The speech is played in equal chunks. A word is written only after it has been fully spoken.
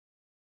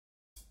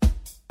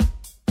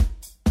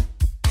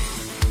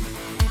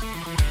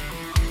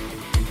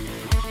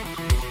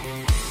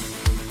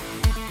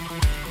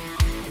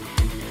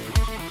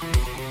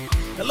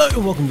Hello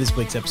and welcome to this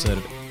week's episode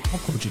of Pop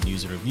Culture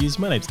News and Reviews.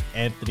 My name's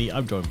Anthony.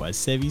 I'm joined by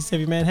Sevi.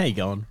 Sevi, man, how you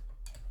going?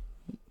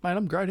 Mate,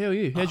 I'm great. How are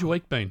you? How's your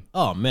week been?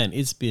 Oh man,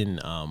 it's been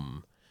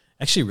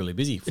actually really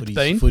busy.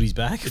 Footy's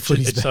back.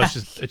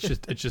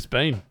 It's just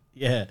been.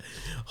 Yeah,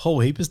 whole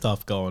heap of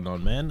stuff going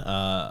on, man.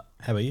 How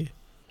about you?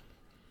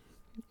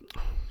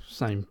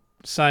 Same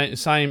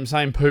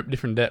poop,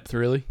 different depth,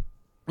 really.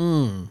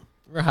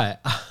 Right.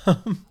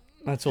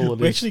 That's all it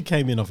We is. actually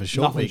came in off a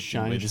short Nothing's week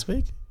didn't we, changed. this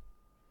week.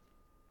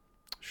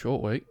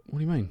 Short week? What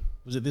do you mean?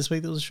 Was it this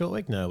week that was a short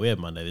week? No, we had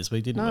Monday this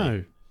week, didn't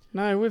we?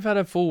 No, we've had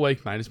a full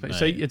week, mate.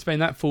 See, it's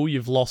been that full,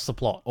 you've lost the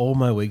plot. All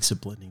my weeks are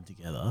blending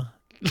together.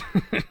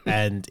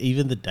 And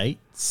even the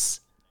dates,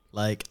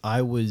 like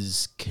I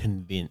was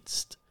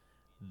convinced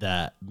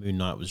that Moon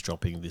Knight was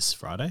dropping this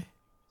Friday.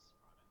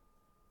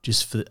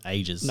 Just for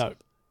ages. No.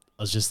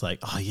 I was just like,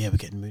 oh yeah, we're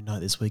getting Moon Knight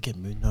this week,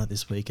 and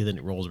then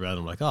it rolls around and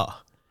I'm like, oh,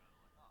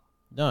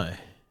 no.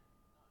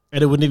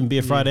 And it wouldn't even be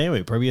a Friday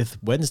anyway, probably a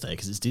Wednesday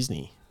because it's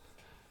Disney.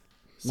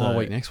 My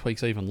week next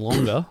week's even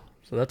longer,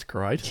 so that's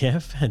great. Yeah,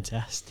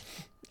 fantastic.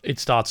 It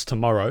starts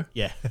tomorrow,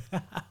 Yeah.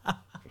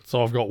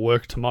 so I've got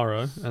work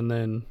tomorrow, and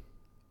then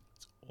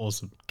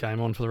Awesome.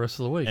 game on for the rest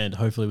of the week. And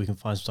hopefully we can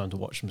find some time to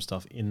watch some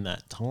stuff in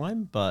that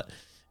time. But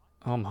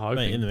I'm hoping.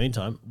 mate, in the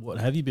meantime,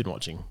 what have you been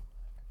watching?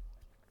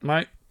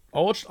 Mate, I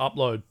watched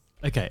Upload.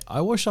 Okay,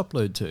 I watched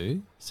Upload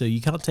too, so you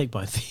can't take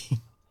my thing.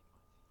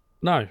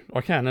 No, I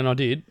can, and I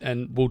did,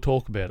 and we'll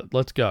talk about it.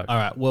 Let's go. All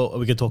right, well, are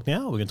we going to talk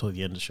now or are we going to talk at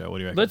the end of the show? What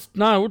do you reckon?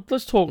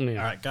 Let's talk now.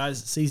 All right,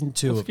 guys, season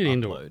 2 Let's of get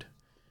into Upload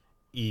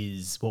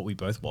is what we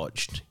both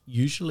watched.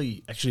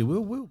 Usually, actually,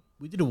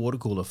 we did a water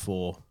cooler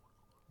for,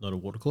 not a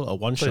water cooler, a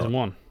one-shot Season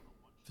 1.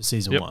 for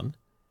season Yep. 1.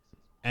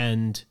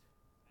 And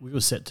we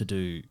were set to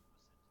do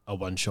a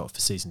one-shot for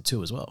season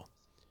 2 as well.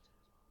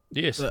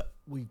 Yes. But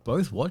we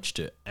both watched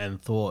it and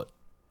thought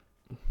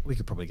we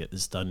could probably get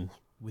this done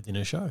within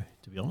a show,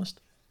 to be honest.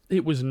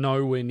 It was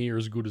nowhere near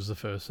as good as the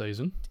first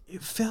season.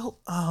 It felt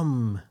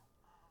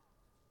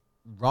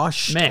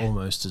rushed Meh.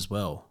 almost as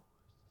well.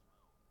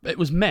 It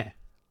was meh.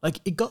 Like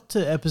it got to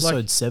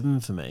episode 7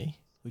 for me,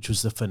 which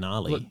was the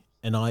finale, Look-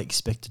 and I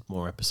expected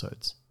more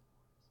episodes.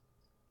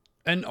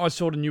 And I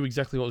sort of knew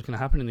exactly what was going to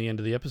happen in the end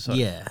of the episode.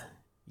 Yeah.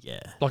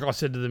 Like I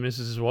said to the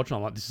missus who's watching,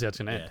 I'm like, this is how it's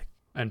going to end.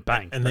 And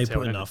bang. And they that's how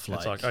put it ended. enough,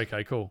 It's like- like,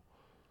 okay, cool.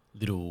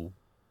 Little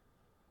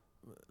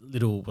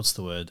what's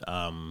the word?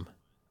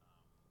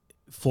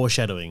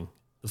 Foreshadowing.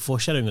 The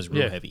foreshadowing was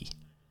real Yeah. heavy.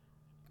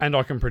 And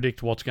I can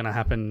predict what's going to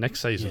happen next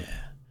season.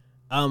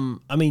 Yeah.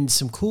 I mean,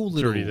 some cool It's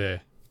little already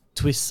there.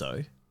 twists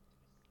though.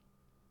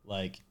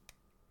 Like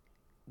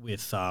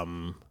with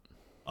the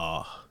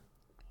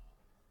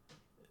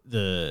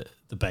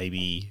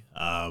baby,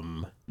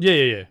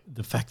 Yeah.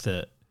 the fact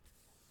that,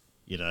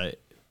 you know,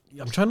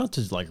 I'm trying not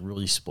to like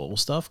really spoil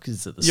stuff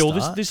because at the Yeah, well,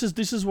 start. this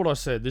is what I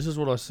said. This is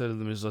what I said to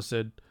the missus. I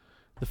said,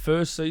 the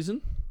first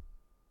season,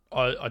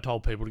 I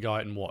told people to go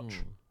out and watch.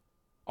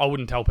 I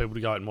wouldn't tell people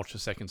to go out and watch the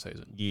second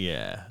season.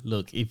 Yeah,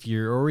 look, if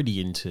you're already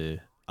into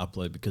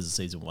Upload because of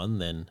season 1,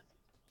 then,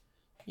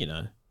 you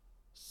know,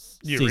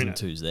 You're in season it.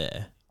 2's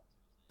there.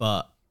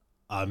 But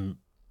I'm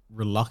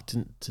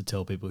reluctant to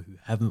tell people who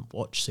haven't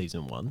watched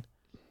season 1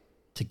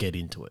 to get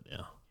into it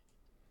now.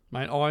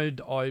 Mate,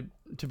 I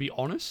to be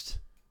honest,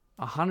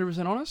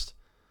 100% honest,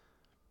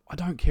 I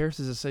don't care if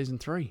there's a season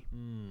 3.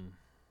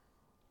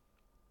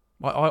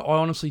 I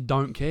honestly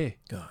don't care.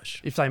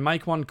 Gosh. If they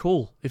make one,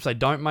 cool. If they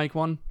don't make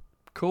one,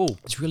 cool.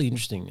 It's really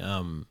interesting.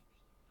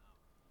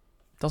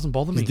 Doesn't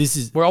bother me. This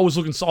is Where I was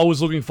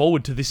looking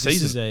forward to this this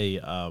season. is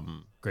a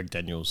Greg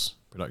Daniels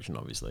production,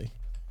 obviously.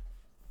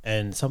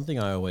 And something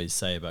I always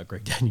say about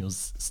Greg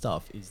Daniels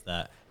stuff is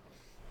that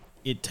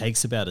it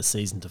takes about a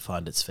season to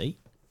find its feet,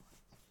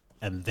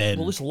 and then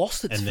Well, it's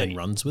lost its then feet.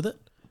 runs with it.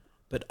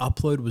 But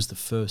Upload was the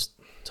first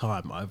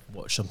time I've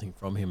watched something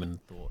from him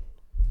and thought,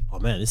 oh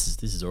man, this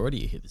is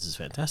already a hit. This is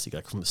fantastic,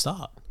 like from the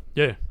start.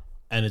 Yeah.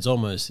 And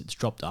it's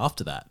dropped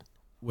after that.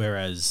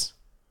 Whereas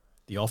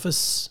The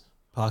Office,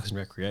 Parks and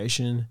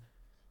Recreation,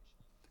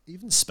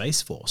 even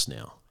Space Force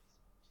now.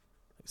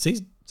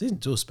 Season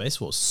 2 of Space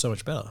Force is so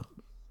much better.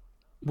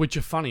 Which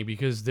are funny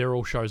because they're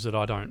all shows that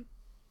I don't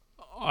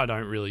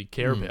really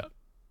care about.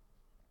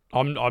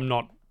 I'm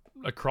not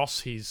across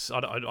his.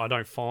 I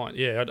don't find.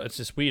 Yeah, it's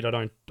just weird. I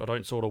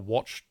don't sort of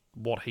watch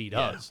what he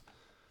does.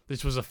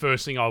 This was the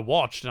first thing I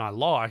watched and I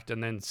liked,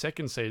 and then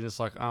second season it's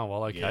like, oh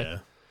well, okay. Yeah.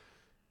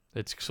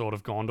 It's sort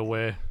of gone to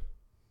where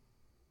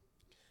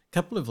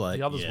Couple of like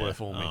the others were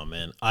for me. Oh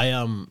man, I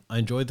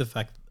enjoyed the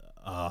fact.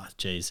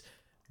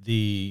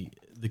 The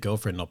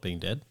girlfriend not being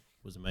dead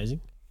was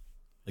amazing.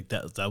 Like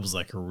that was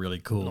like a really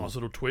cool Nice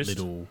little twist.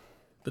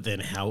 But then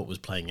how it was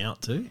playing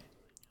out too.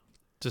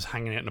 just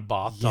hanging out in a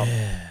bathtub,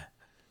 Yeah,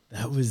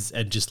 that was,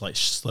 and just like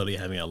slowly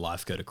having her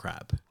life go to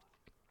crap.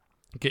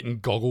 getting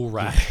goggle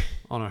rash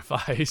on her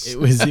face. It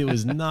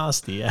was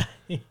nasty. Eh?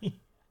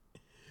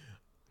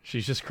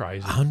 She's just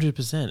crazy.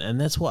 100%, and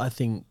that's what I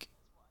think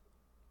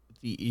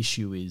the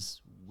issue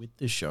is with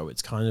the show.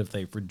 It's kind of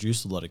they've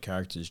reduced a lot of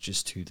characters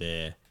just to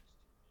their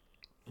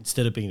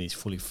instead of being these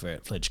fully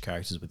fledged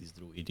characters with these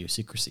little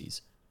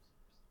idiosyncrasies,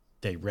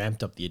 they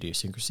ramped up the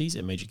idiosyncrasies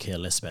and made you care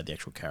less about the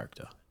actual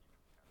character.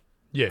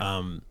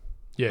 Yeah.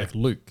 Yeah. Like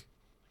Luke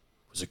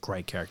was a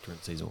great character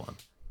in season 1.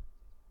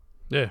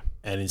 Yeah.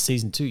 And in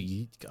season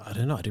 2, I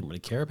don't know, I didn't really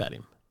care about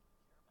him.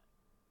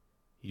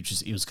 He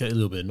was a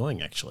little bit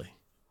annoying, actually.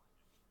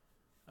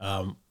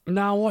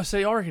 No,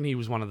 I reckon he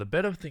was one of the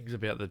better things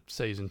about the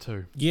season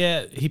 2.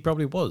 Yeah, he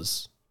probably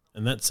was.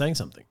 And that's saying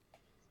something.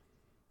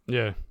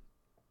 Yeah.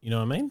 You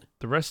know what I mean?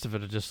 The rest of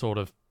it are just sort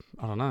of,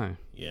 I don't know.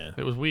 Yeah.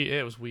 It was weird. Yeah,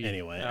 it was weird.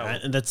 Anyway,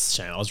 and that's a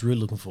shame. I was really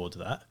looking forward to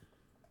that.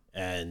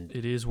 And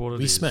it is what it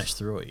is. We smashed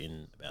through it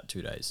in about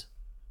 2 days.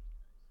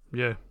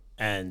 Yeah.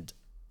 And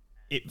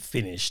it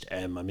finished,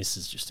 and my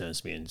missus just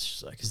turns to me and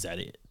she's like, "Is that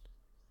it?"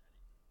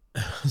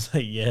 I was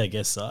like, "Yeah, I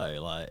guess so."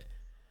 Like,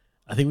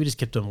 I think we just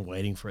kept on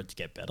waiting for it to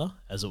get better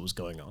as it was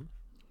going on.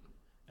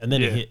 And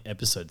then it hit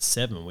episode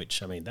 7,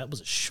 which, I mean, that was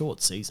a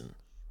short season.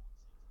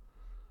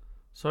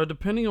 So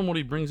depending on what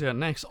he brings out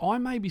next, I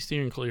may be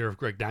steering clear of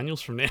Greg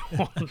Daniels from now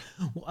on.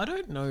 Well, I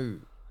don't know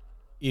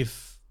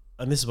if,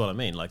 and this is what I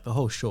mean, like the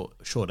whole short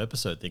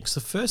episode thing. Because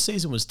the first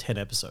season was 10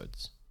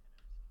 episodes.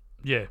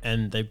 Yeah.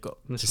 And they've got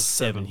to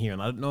 7 here.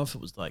 And I don't know if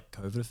it was like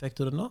COVID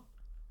affected or not.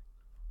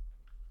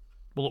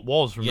 Well, it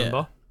was, remember?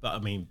 Yeah. But I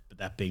mean,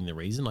 that being the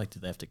reason, like,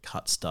 did they have to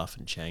cut stuff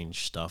and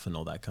change stuff and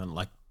all that kind of,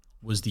 like,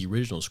 was the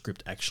original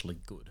script actually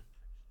good?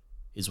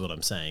 Is what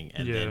I'm saying.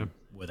 And then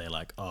were they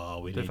like, oh,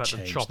 we need to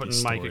change the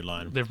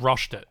storyline? They've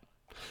rushed it.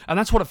 And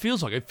that's what it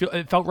feels like.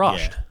 It felt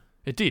rushed. Yeah.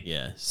 It did.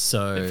 Yeah.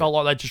 So it felt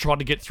like they just tried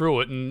to get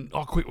through it and,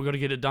 quick, we've got to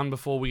get it done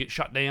before we get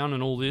shut down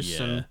and all this.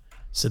 Yeah. And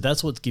so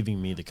that's what's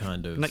giving me the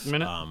kind of next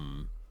minute.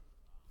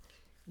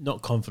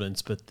 Not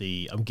confidence, but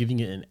I'm giving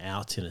it an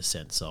out in a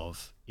sense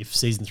of, if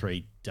season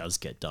 3 does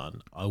get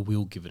done, I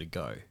will give it a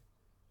go,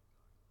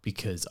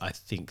 because I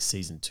think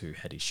season 2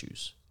 had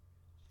issues,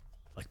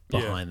 like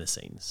behind the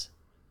scenes,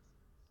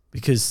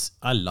 because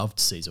I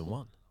loved season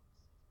 1,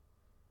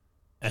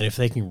 and if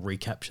they can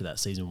recapture that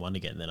season 1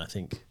 again, then I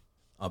think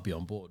I'll be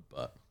on board.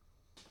 But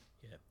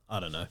yeah, I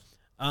don't know.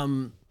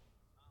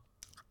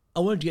 I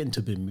wanted to get into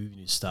a bit of movie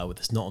news to start with.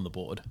 It's not on the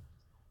board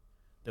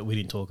that we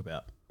didn't talk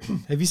about.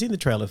 Have you seen the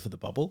trailer for The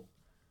Bubble?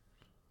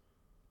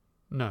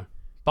 No.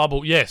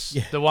 Bubble, yes.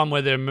 Yeah. The one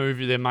where they're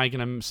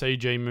making a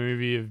CG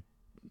movie of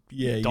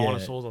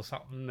dinosaurs or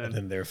something. And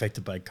then they're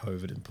affected by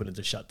COVID and put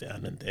into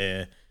shutdown, and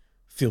their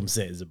film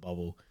set is a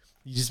bubble.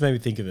 You just made me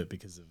think of it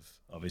because of,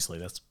 obviously,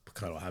 that's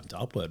kind of what happened to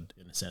Upload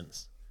in a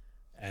sense,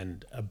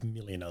 and a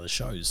million other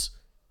shows.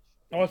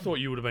 I thought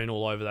you would have been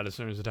all over that as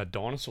soon as it had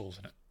dinosaurs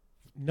in it.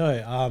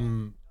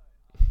 No,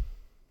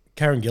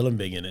 Karen Gillan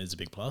being in it is a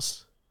big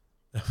plus.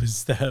 That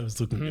was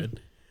looking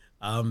good.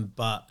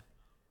 But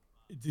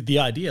the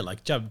idea,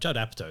 like Judd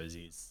Apatow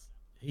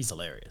he's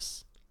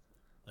hilarious.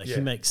 Like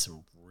he makes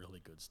some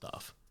really good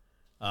stuff.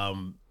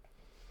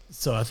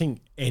 So I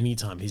think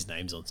anytime his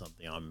name's on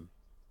something,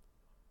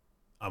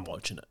 I'm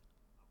watching it.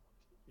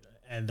 You know,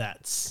 and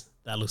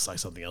that looks like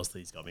something else that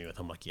he's got me with.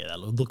 I'm like, yeah, that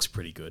looks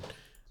pretty good.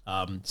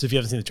 So if you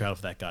haven't seen the trailer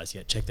for that, guys,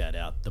 check that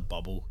out. The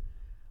Bubble.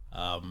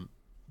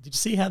 Did you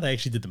see how they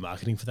actually did the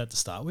marketing for that to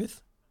start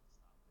with?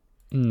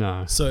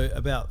 No. So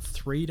about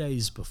 3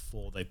 days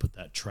before they put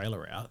that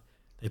trailer out,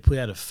 they put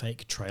out a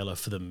fake trailer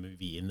for the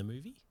movie in the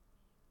movie.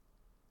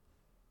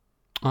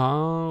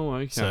 Oh,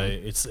 okay. So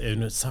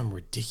it's some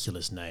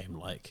ridiculous name,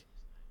 like,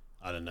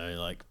 I don't know,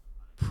 like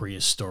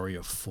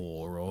Prehistoria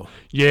 4 or...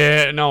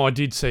 Yeah, no, I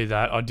did see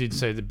that. I did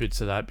see the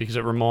bits of that because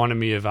it reminded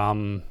me of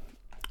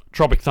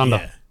Tropic Thunder.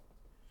 Yeah.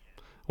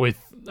 With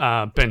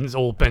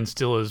Ben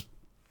Stiller's...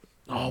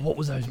 Oh, what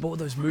were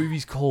those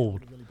movies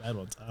called? Really bad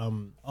ones.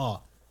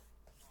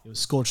 It was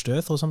Scorched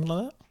Earth or something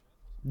like that?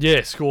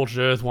 Yeah, Scorched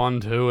Earth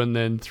 1, 2, and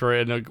then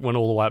 3, and it went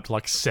all the way up to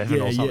like 7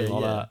 or something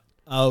like that.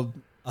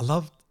 I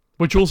love...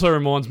 Which also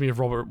reminds me of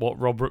what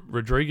Robert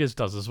Rodriguez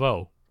does as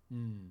well.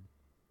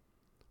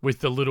 With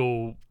the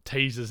little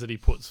teasers that he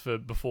puts for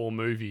before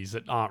movies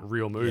that aren't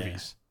real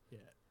movies. Yeah.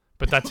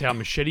 But that's how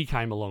Machete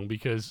came along,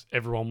 because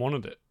everyone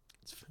wanted it.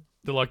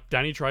 They're like,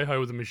 Danny Trejo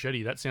with a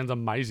machete, that sounds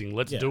amazing,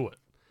 let's do it.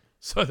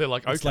 So they're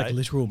like, it's okay. like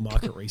literal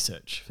market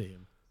research for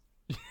him.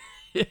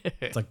 Yeah.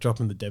 It's like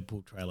dropping the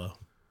Deadpool trailer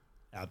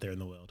out there in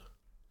the world.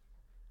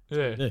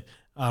 Yeah.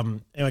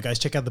 Anyway, guys,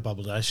 check out The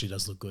Bubble. It actually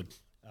does look good.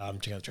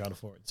 Check out the trailer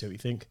for it and see what you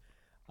think.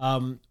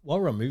 While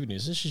we're on movie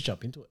news, let's just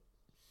jump into it.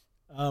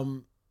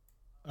 All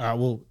right,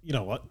 well, you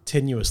know what?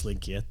 Tenuous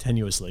link here.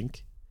 Tenuous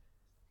link.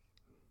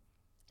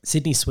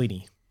 Sydney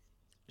Sweeney.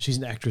 She's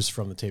an actress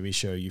from the TV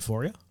show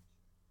Euphoria.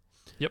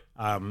 Yep.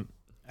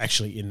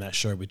 Actually in that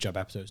show with Judd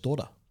Apatow's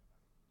daughter.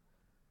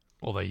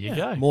 Well, there you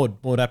go.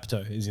 Maud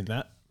Apatow is in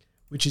that,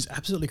 which is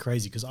absolutely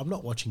crazy because I'm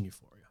not watching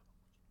Euphoria,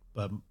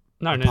 but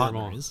my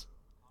partner is,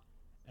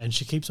 and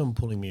she keeps on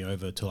pulling me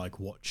over to like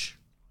watch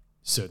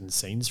certain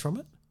scenes from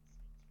it.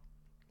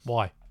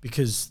 Why?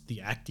 Because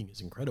the acting is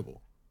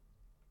incredible.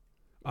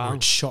 Or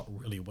it's shot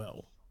really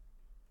well.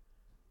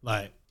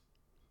 Like,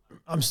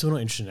 I'm still not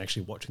interested in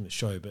actually watching the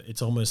show, but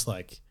it's almost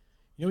like,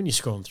 you know, when you're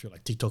scrolling through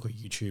like TikTok or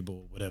YouTube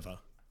or whatever,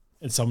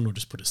 and someone will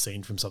just put a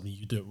scene from something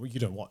you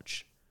don't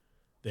watch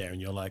there,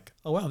 and you're like,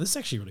 oh wow, this is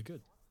actually really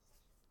good.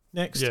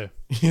 Next, Yeah.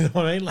 you know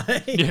what I mean?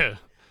 Like, Yeah.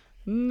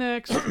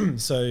 Next.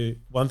 So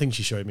one thing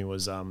she showed me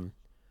was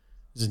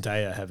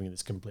Zendaya having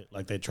this complete,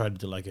 like they tried to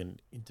do like an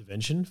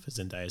intervention for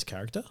Zendaya's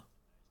character,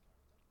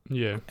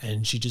 Yeah.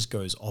 and she just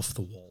goes off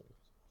the wall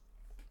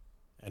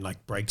and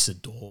like breaks a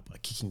door by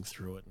kicking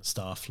through it and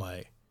stuff.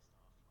 Like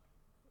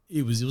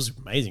it was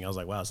amazing. I was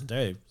like, wow,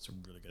 Zendaya is a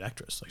really good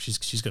actress. Like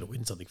she's got to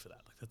win something for that.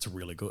 Like that's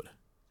really good.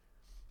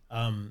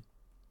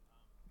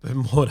 But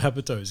Maud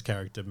Apatow's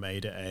character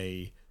made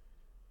a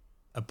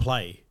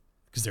play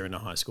because they're in a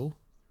high school.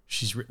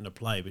 She's written a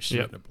play, but she's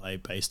written a play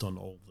based on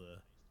all the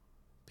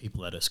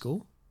people at her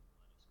school,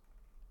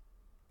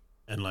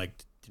 and like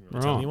didn't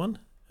really tell anyone.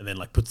 And then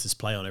like puts this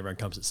play on, everyone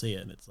comes to see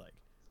it, and it's like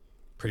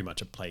pretty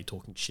much a play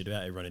talking shit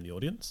about everyone in the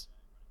audience.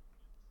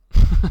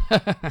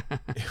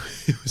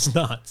 It was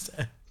nuts.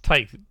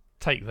 Take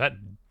that.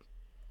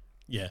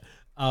 Yeah.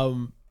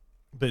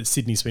 But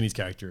Sydney Sweeney's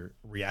character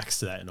reacts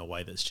to that in a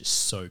way that's just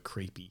so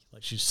creepy.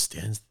 Like she just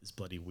stands at this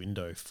bloody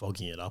window,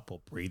 fogging it up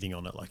or breathing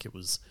on it like it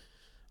was.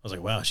 I was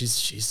like, wow,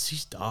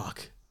 she's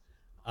dark.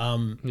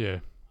 Yeah.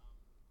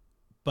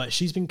 But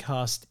she's been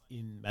cast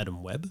in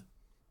Madam Web.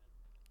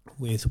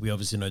 We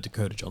obviously know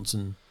Dakota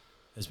Johnson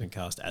has been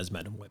cast as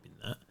Madam Web in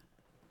that.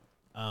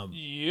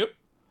 Yep.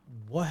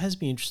 What has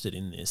me interested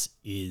in this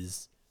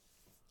is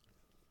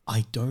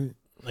I don't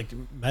like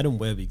Madam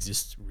Web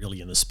exists really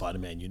in the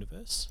Spider-Man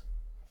universe.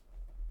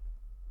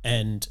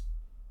 And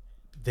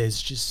there's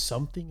just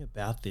something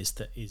about this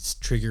that is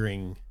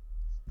triggering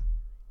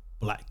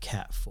Black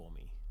Cat for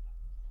me.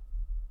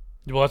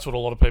 Well, that's what a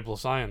lot of people are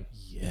saying.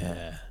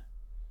 Yeah.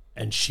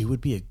 And she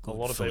would be a good A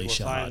lot of Felicia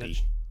people are Hardy.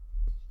 saying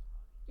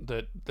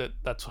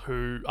that's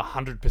who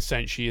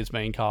 100% she is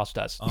being cast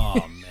as.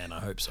 Oh man, I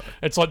hope so.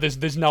 It's like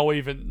there's no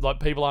even like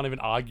people aren't even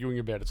arguing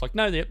about it. It's like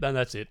no, yep, then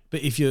that's it.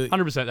 But if you're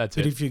 100%, that's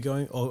but it. if you're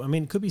going, I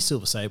mean, it could be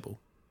Silver Sable,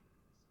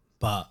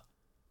 but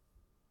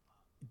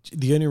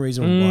the only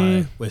reason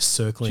why we're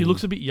circling, She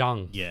looks a bit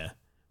young. yeah,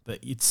 but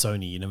it's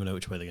Sony. You never know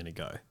which way they're going to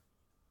go.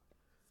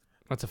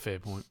 That's a fair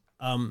point.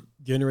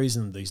 The only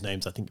reason these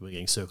names I think we're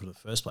getting circled in the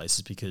first place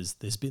is because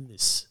there's been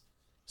this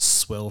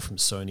swell from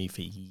Sony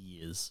for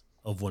years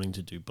of wanting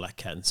to do Black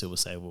Cat and Silver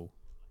Sable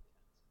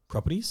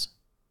properties,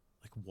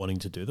 like wanting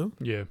to do them.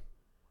 Yeah.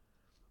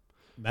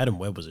 Madam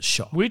Web was a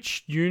shock.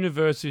 Which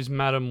universe is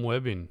Madam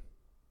Web in?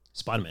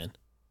 Spider-Man.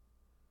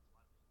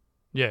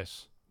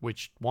 Yes.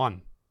 Which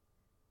one?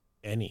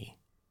 Any.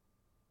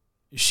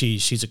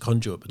 She's a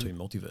conduit between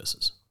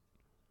multiverses.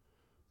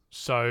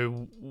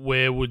 So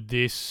where would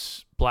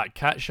this Black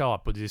Cat show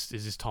up? Is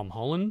this Tom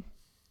Holland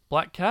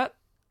Black Cat?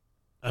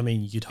 I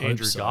mean, you'd hope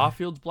Andrew so,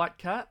 Garfield's Black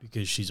Cat?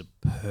 because she's a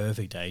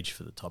perfect age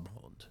for the Tom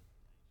Holland.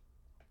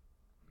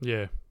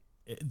 Yeah.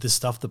 The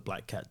stuff that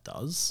Black Cat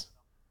does,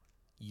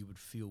 you would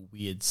feel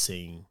weird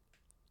seeing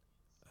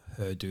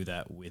her do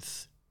that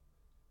with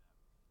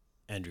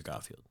Andrew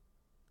Garfield.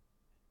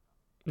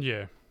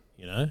 Yeah.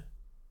 You know?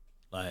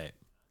 Like,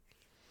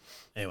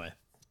 anyway,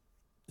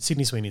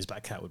 Sydney Sweeney's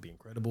Black Cat would be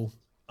incredible.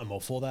 I'm all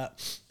for that.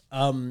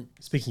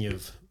 Speaking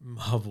of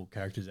Marvel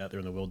characters out there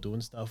in the world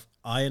doing stuff,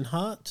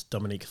 Ironheart,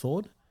 Dominique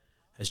Ford,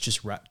 has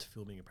just wrapped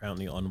filming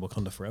apparently on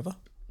Wakanda Forever.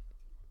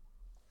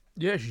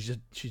 Yeah,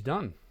 she's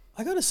done.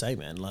 I gotta say,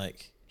 man,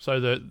 like, So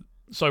the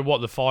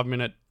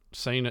 5-minute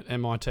scene at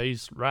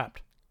MIT's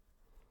wrapped.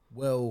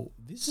 well,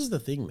 this is the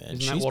thing, man. Isn't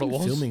that She's what it been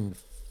was? filming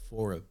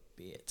for a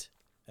bit,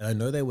 and I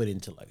know they went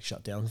into like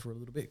shutdown for a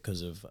little bit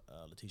because of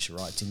Letitia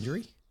Wright's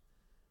injury.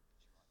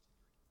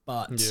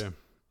 But Yeah.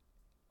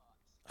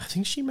 I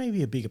think she may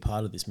be a bigger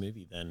part of this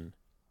movie than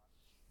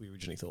we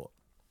originally thought.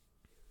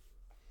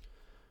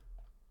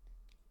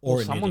 Well, it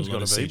needed someone's a lot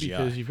got of to be CGI.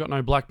 because you've got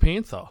no Black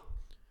Panther.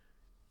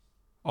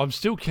 I'm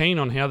still keen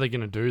on how they're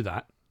going to do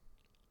that.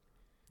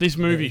 This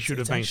movie it's- should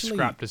have it's been actually-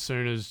 scrapped as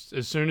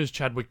soon as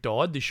Chadwick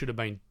died. This should have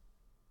been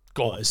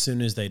Well, gone. as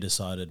soon as they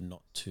decided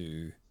not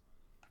to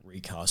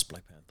recast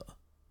Black Panther,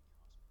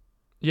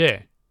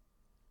 Yeah.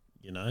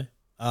 you know.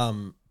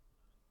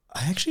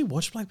 I actually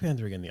watched Black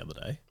Panther again the other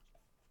day.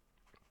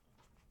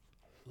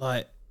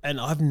 Like, and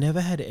I've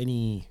never had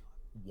any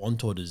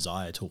want or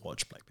desire to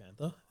watch Black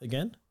Panther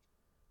again.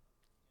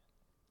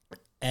 Well,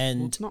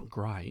 And it's not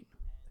great.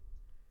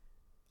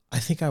 I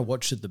think I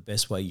watched it the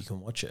best way you can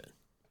watch it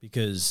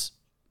because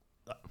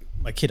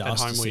my kid At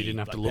asked home to where you see didn't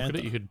have to Black look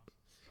at it, Panther.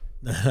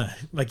 you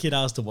could. My kid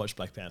asked to watch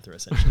Black Panther.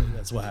 Essentially,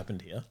 that's what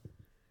happened here.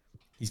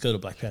 He's got a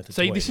Black Panther.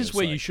 See, toy this and is it's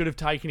where like, you should have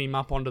taken him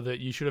up onto the.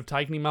 You should have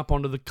taken him up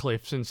onto the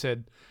cliffs and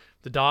said,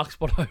 "The dark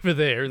spot over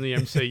there in the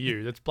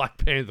MCU. That's Black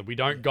Panther. We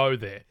don't go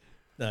there.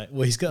 No,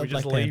 well, he's got We a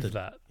Black just leave Panther.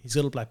 that." He's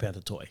got a Black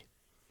Panther toy,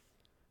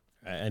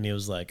 right? And he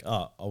was like,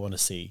 "Oh, I want to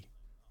see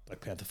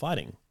Black Panther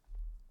fighting."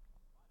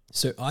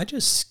 So I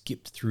just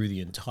skipped through the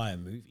entire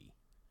movie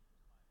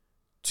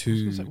I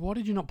was gonna say, to why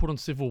did you not put on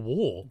Civil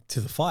War?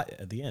 the fight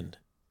at the end,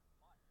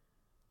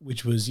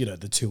 which was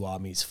the two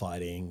armies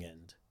fighting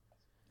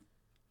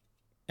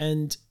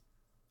and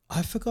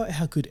I forgot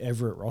how good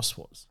Everett Ross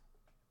was.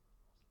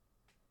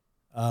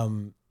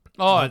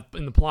 Oh,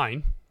 in the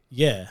plane.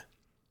 Yeah.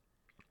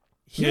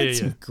 He Yeah, had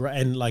some yeah. great,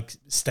 and like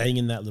staying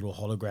in that little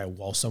hologram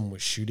while someone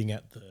was shooting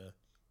at the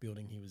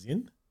building he was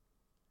in.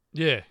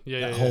 Yeah,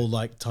 yeah, That yeah. whole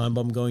like time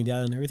bomb going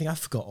down and everything. I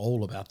forgot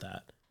all about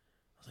that.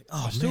 I was like,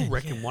 oh, I still man,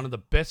 reckon yeah. one of the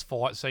best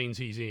fight scenes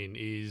he's in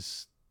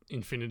is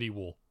Infinity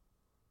War.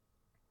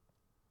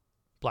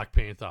 Black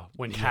Panther,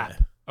 when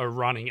Cap are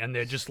running and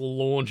they're just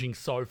launching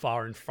so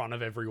far in front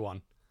of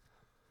everyone.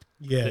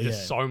 Yeah, They're yeah.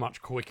 just so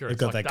much quicker. They've It's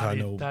got like, that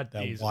kind of that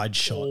that is wide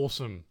shot.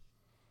 awesome.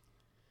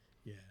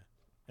 Yeah,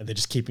 and they're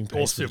just keeping Or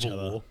pace with each Civil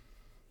other. War.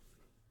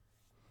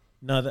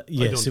 No,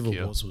 don't Civil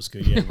care. Wars was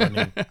good. Yeah,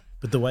 running,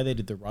 but the way they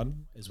did the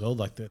run as well,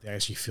 like they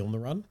actually filmed the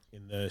run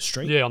in the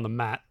street. Yeah, on the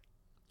mat.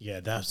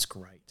 Yeah, that was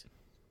great.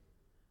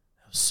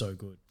 That was so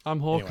good. I'm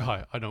Hawkeye.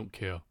 Anyway. I don't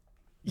care.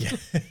 Yeah.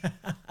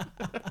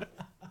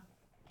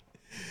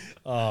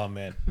 Oh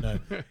man, no.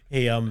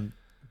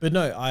 But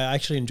no, I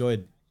actually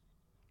enjoyed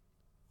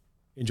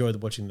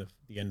watching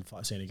the end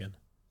fight scene again.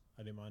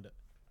 I didn't mind it.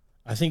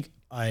 I think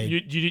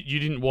You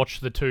didn't watch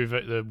the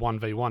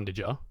 1v1, did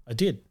you? I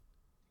did,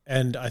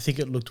 and I think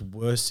it looked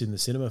worse in the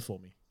cinema for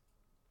me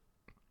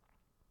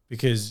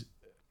because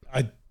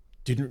I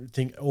didn't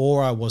think,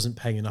 or I wasn't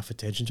paying enough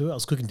attention to it. I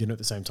was cooking dinner at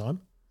the same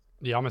time.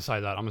 Yeah, I'm gonna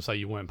say that. I'm gonna say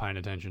you weren't paying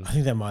attention. I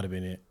think that might have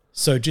been it.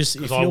 So just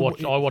if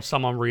Because I watched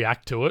someone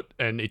react to it,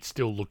 and it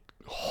still looked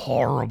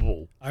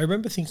horrible. I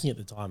remember thinking at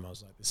the time, I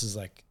was like, this is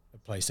like a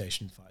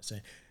PlayStation fight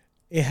scene.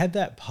 It had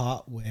that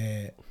part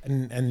where,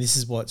 and this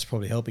is what's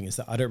probably helping, is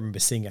that I don't remember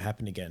seeing it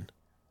happen again.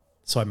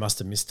 So I must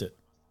have missed it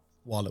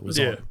while it was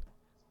on.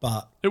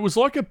 But It was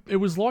like a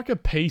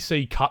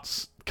PC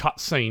cut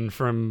scene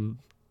from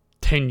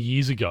 10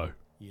 years ago.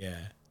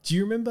 yeah. Do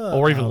you remember?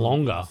 Or even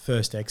longer. the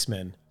first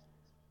X-Men,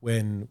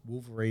 when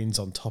Wolverine's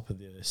on top of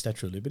the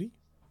Statue of Liberty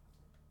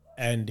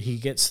and he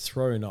gets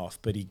thrown off,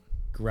 but he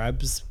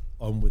grabs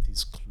on with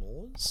his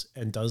claws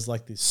and does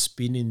like this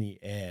spin in the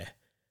air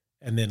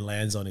and then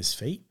lands on his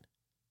feet.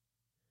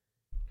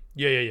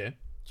 Yeah. Do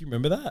you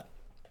remember that?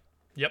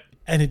 Yep.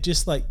 And it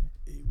just like,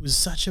 it was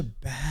such a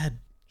bad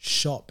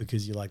shot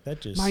because you're like,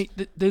 that just Mate,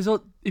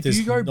 if does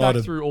you go not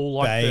back through all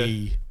like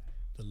obey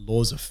the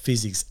laws of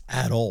physics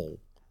at all.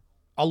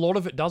 a lot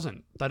of it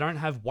doesn't. They don't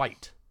have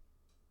weight.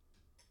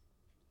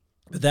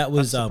 But that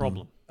was That's the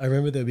problem. I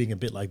remember there being a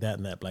bit like that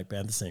in that Black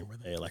Panther scene where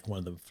they like one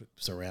of them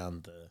flips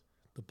around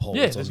the poles.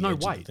 Yeah, there's on the no edge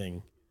of weight. the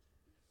thing.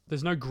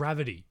 There's no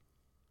gravity.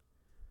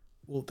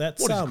 Well,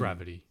 that's What is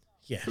gravity?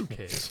 Yeah, Who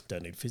cares?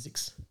 Don't need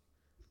physics.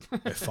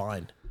 We're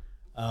fine.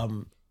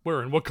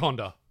 We're in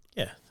Wakanda.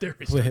 Yeah, There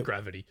is no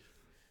gravity.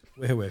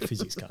 where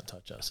physics can't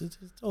touch us. It's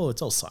all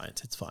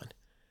science. It's fine.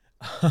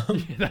 Yeah,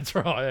 that's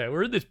right. Yeah,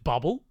 we're in this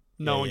bubble.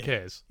 No one yeah.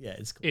 cares. Yeah,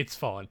 it's cool. It's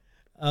fine.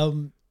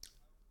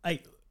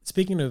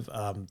 Speaking of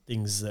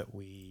things that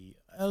we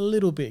are a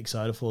little bit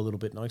excited for, a little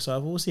bit not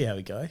excited for, we'll see how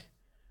we go.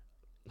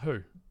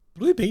 Who?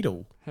 Blue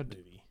Beetle Had-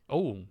 movie.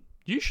 Oh,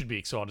 you should be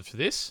excited for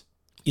this.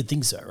 You'd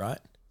think so, right?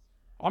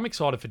 I'm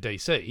excited for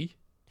DC,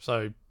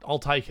 so I'll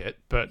take it.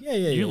 But Yeah,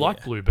 you like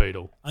yeah. Blue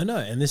Beetle. I know,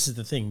 and this is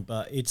the thing,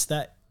 but it's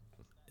that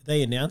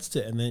they announced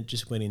it and then it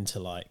just went into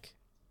like,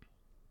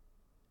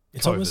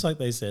 it's COVID. almost like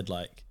they said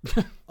like,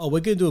 oh,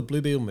 we're going to do a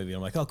Blue Beetle movie.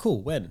 I'm like, oh,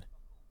 cool. When?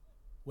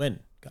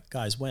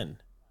 Guys, when?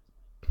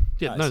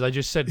 Yeah, Guys. no, they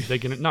just said they're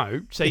gonna.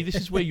 No, see, this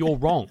is where you're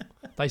wrong.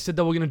 They said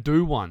they were gonna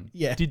do one.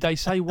 Yeah. Did they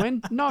say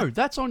when? No,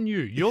 that's on you.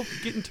 You're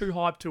getting too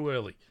hyped too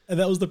early. And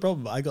that was the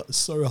problem. I got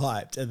so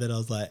hyped and then I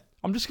was like,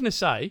 I'm just gonna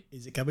say.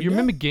 is it coming You now?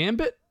 remember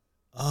Gambit?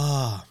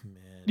 Oh, man.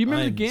 You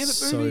remember the I'm Gambit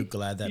so movie?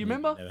 glad that You movie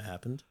remember? never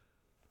happened.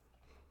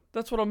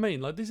 That's what I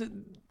mean. Like this is.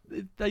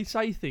 They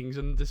say things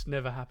and this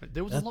never happened.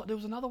 There was That- a lot. There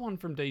was another one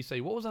from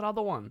DC. What was that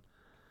other one?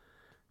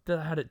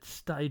 That had it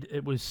stayed.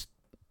 It was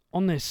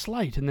on their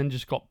slate and then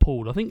just got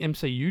pulled. I think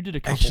MCU did a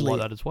couple Actually-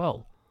 like that as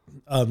well.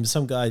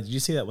 Some guy, did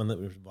you see that one that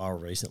was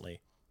viral recently?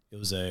 It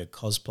was a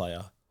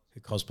cosplayer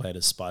who cosplayed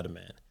as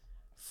Spider-Man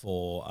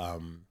for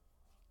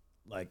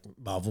like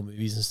Marvel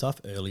movies and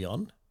stuff early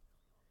on.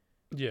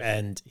 Yeah.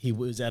 And he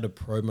was at a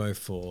promo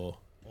for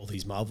all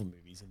these Marvel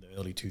movies in the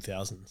early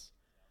 2000s.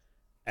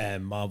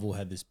 And Marvel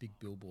had this big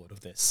billboard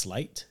of their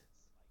slate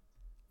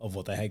of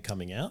what they had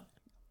coming out.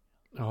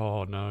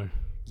 Oh no.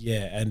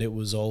 Yeah, and it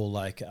was all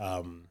like,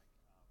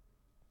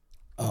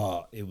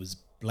 it was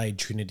Blade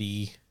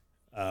Trinity,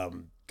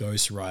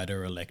 Ghost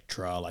Rider,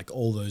 Elektra, like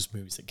all those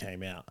movies that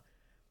came out.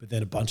 But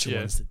then a bunch of Yeah.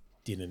 ones that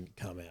didn't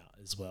come out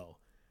as well.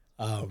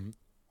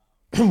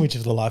 Which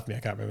for the life of me, I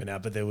can't remember now,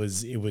 but it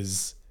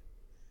was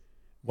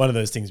one of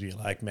those things where you're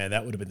like, man,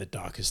 that would have been the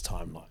darkest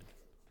timeline.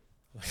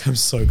 Like, I'm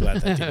so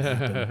glad that didn't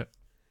happen.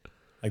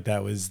 Like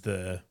that was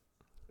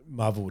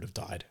Marvel would have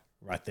died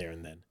right there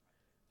and then.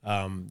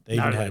 They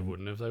No, even they had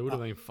wouldn't have. They would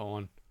have been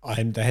fine.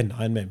 they had an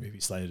Iron Man movie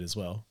slated as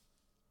well.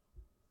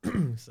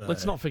 So,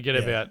 Let's not forget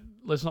yeah. about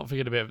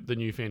the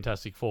new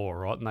Fantastic Four,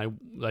 right? And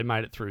they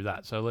made it through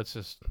that. So let's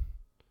just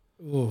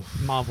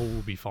Oof. Marvel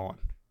will be fine.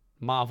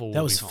 Marvel will That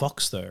be was fine.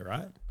 Fox though,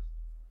 right?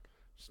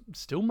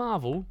 Still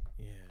Marvel.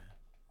 Yeah.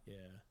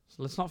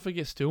 So let's not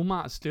forget still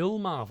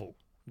Marvel.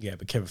 Yeah,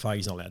 but Kevin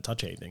Feige's not allowed to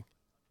touch anything.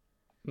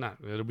 No,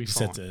 it'll be You just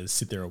fine. have to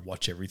sit there and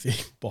watch everything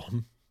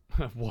bomb.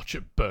 Watch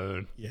it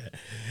burn. Yeah.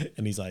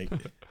 And he's like,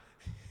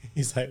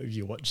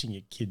 you're watching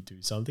your kid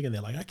do something and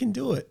they're like, I can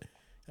do it.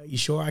 Are you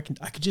sure I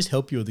could just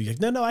help you with it? You're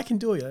like, no, I can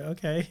do it. You're like,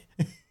 okay.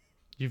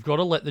 You've got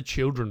to let the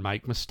children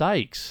make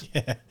mistakes.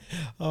 Yeah.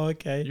 Oh,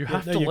 okay. You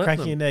have to you're let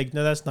cracking them. an egg.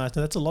 No, that's nice.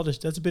 No, that's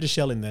a bit of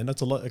shell in there.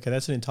 That's a lot. Okay,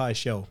 that's an entire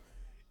shell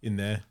in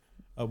there.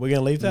 We're going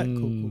to leave that?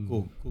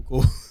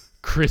 Cool.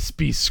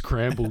 Crispy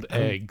scrambled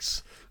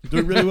eggs.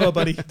 You're doing really well,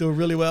 buddy. Doing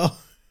really well.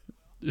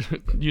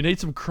 You need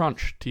some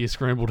crunch to your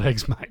scrambled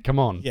eggs, mate. Come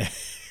on. Yeah.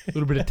 A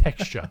little bit of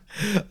texture.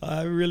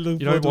 I really look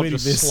You forward don't to want eating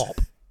just this. slop.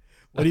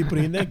 What are you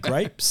putting in there?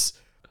 Grapes?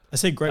 I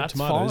said grape That's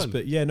tomatoes, fine.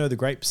 but yeah, no, the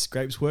grapes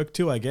work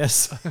too, I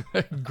guess.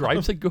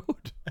 Grapes are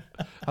good.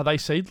 Are they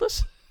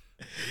seedless?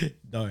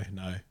 No.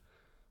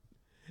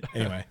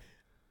 Anyway.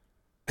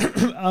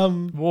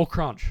 More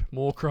crunch.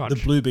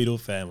 The Blue Beetle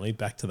family,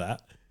 back to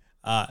that,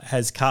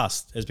 has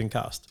been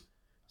cast.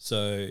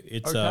 So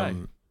it's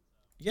Okay.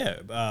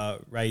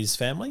 Ray's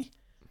family,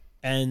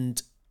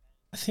 and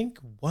I think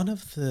one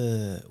of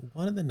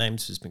the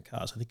names has been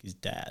cast. I think his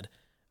dad,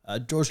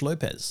 George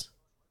Lopez.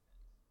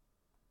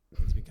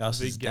 He's been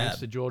cast as his Big dad.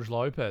 gangster George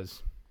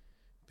Lopez.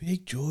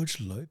 Big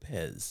George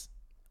Lopez.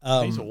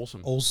 He's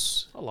awesome.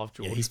 Also, I love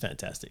George. yeah, he's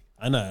fantastic.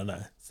 I know.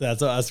 So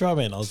that's what I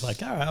mean. I was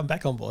like, all right, I'm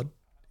back on board.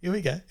 Here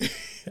we go.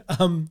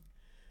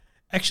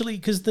 Actually,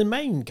 because the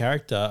main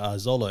character,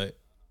 Zolo,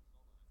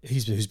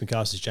 who's been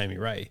cast as Jamie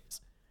Ray,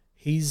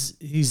 he's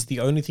the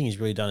only thing he's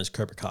really done is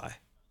Cobra Kai.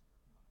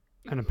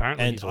 And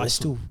apparently And he's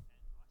awesome.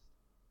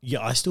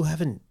 I still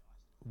haven't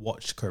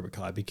watched Cobra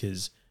Kai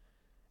because,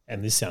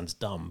 and this sounds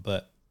dumb,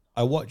 but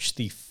I watched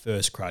the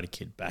first Karate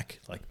Kid back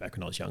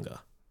when I was younger,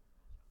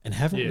 and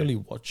haven't really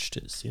watched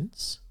it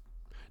since.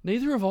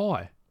 Neither have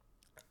I.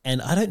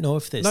 And I don't know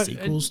if there's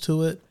sequels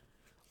to it,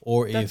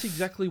 or That's if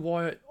exactly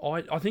why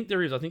I think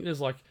there is. I think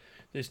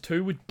there's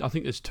two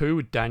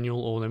with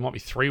Daniel, or there might be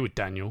three with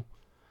Daniel,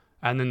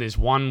 and then there's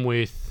one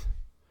with,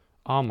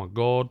 oh my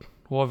god,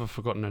 why have I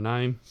forgotten her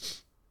name?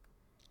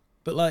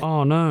 But like,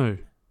 Oh no,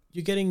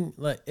 you're getting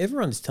like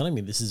everyone's telling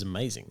me this is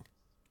amazing,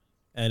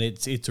 and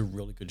it's a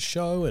really good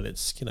show, and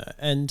it's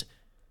and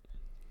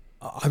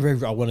I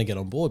want to get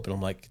on board, but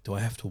I'm like, do I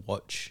have to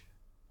watch?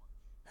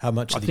 How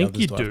much of the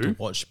others do I have to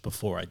watch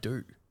before I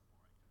do?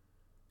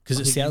 Because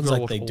it sounds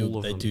like they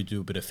do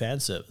a bit of fan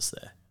service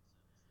there.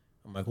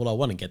 I'm like, well, I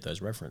want to get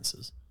those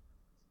references.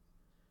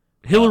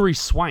 Hilary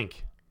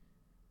Swank.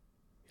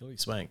 Hilary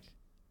Swank.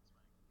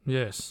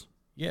 Yes.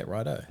 Yeah,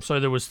 righto. So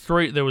there was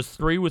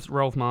three with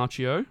Ralph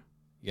Macchio,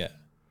 Yeah.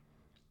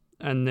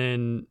 and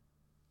then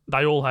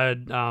they all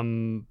had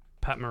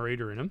Pat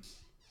Morita in them,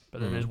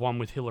 but then there's one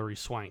with Hilary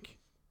Swank,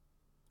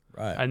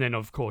 Right. and then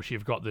of course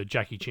you've got the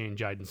Jackie Chan,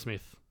 Jaden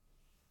Smith.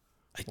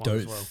 I one don't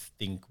as well.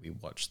 think we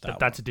watched that. But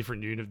that's a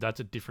different That's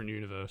a different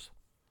universe.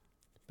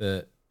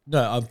 But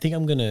no, I think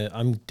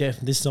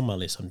this is on my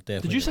list. I'm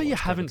definitely. Did you say gonna you watch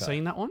Cobra haven't Kai.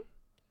 seen that one?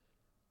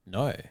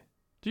 No.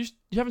 You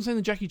haven't seen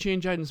the Jackie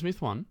Chan, Jaden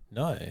Smith one?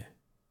 No.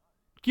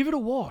 Give it a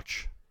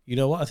watch. You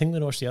know what? I think I'm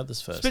going to watch the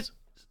others first. and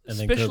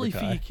then Especially Cobra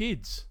for Kai. your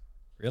kids.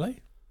 Really?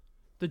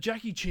 The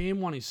Jackie Chan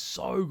one is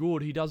so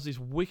good. He does these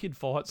wicked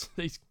fights.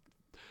 These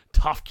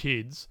tough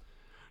kids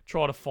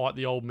try to fight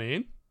the old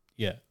man.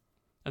 Yeah.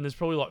 And there's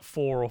probably like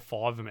 4 or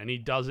 5 of them. And he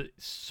does it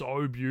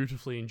so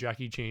beautifully in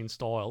Jackie Chan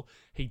style.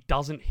 He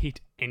doesn't hit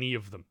any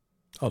of them.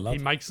 Oh, love. He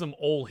makes them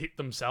all hit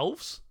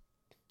themselves.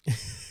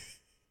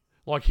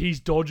 Like he's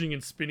dodging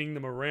and spinning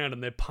them around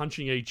and they're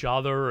punching each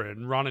other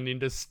and running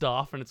into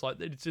stuff. And it's like,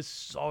 it's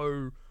just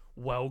so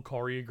well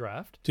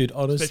choreographed. Dude,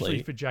 honestly,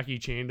 Especially for Jackie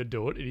Chan to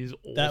do it. It is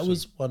awesome. that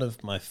was one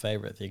of my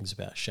favorite things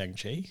about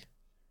Shang-Chi.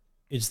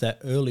 Is that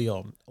early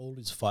on, all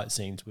his fight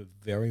scenes were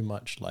very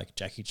much like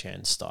Jackie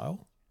Chan's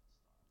style,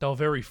 They were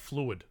very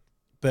fluid.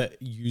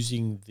 but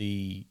using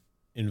the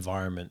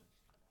environment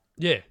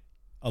Yeah.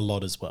 a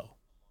lot as well.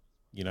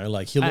 You know,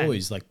 like he'll And-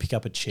 always like pick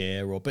up a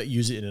chair but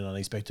use it in an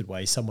unexpected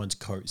way. Someone's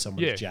coat,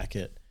 someone's Yeah.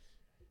 jacket.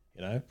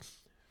 You know.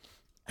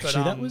 But,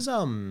 Actually, that was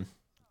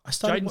I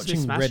started Jaden Smith watching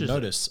Red smashes it.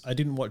 Notice. I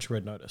didn't watch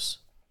Red Notice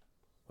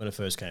when it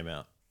first came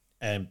out,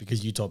 and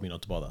because you told me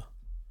not to bother.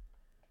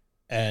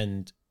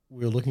 And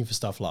we were looking for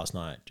stuff last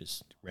night,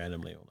 just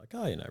randomly. We're like,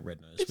 oh,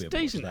 Red Notice. It's we haven't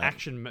watched decent that.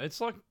 action. It's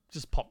like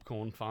just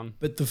popcorn fun.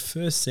 But the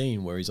first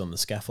scene where he's on the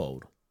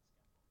scaffold,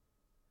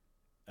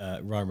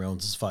 Ryan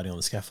Reynolds is fighting on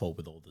the scaffold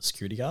with all the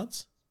security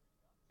guards.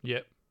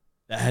 Yep.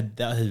 That had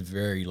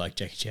very like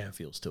Jackie Chan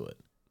feels to it,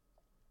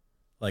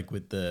 like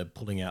with the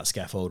pulling out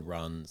scaffold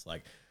runs.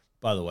 Like,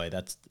 by the way,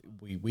 that's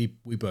we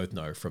both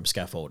know from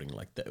scaffolding.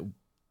 Like that,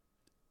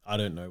 I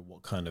don't know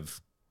what kind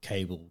of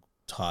cable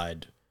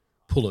tied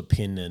pull a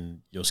pin and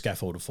your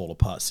scaffold will fall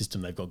apart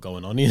system they've got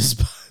going on is,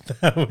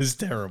 but that was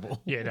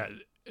terrible. Yeah, no,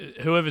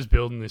 whoever's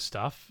building this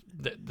stuff,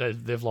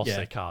 they've lost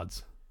their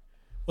cards.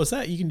 What's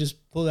that? You can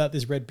just pull out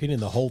this red pin and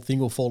the whole thing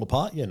will fall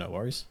apart? Yeah, no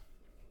worries.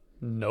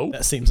 Nope.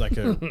 That seems like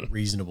a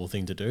reasonable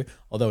thing to do.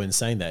 Although in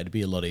saying that, it'd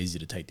be a lot easier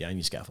to take down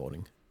your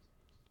scaffolding.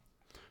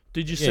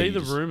 Did you Yeah, see you the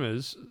just-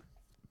 rumours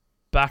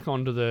back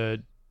onto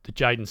the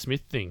Jaden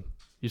Smith thing?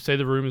 You see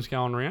the rumors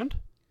going around?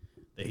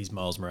 That he's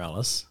Miles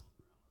Morales.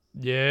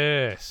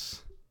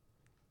 Yes.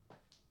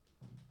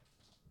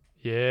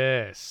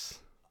 Yes.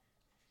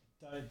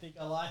 Don't think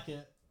I like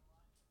it.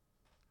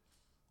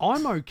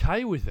 I'm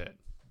okay with it.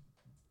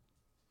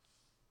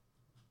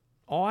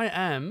 I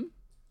am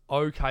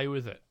okay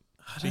with it.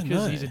 I don't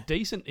Because know.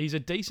 he's a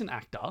decent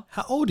actor.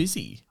 How old is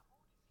he?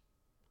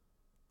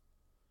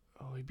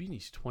 Oh, he'd be in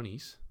his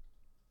 20s.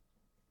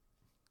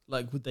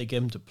 Like, would they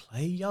get him to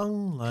play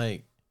young?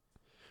 Like,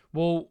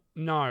 Well,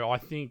 no, I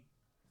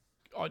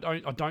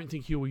don't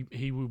think he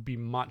will be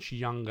much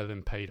younger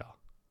than Peter.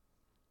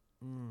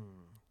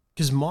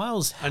 because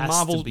Miles has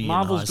And to be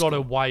Marvel's in high got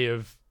a school. way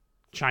of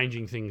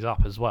changing things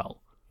up as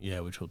well, Yeah,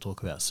 which we'll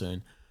talk about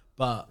soon.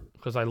 But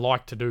because they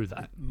like to do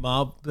that.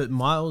 but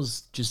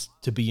Miles just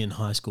to be in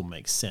high school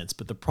makes sense.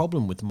 But the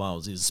problem with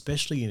Miles is,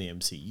 especially in the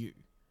MCU,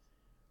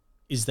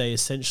 is they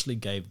essentially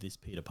gave this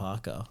Peter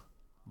Parker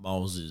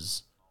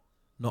Miles's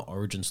not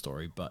origin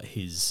story, but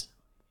his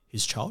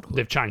childhood.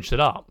 They've changed it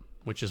up,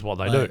 which is what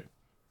they Like, do.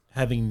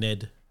 having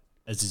Ned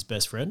as his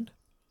best friend,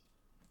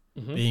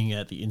 being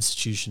at the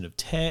Institution of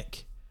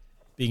Tech,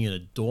 being in a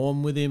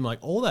dorm with him, like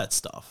all that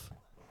stuff.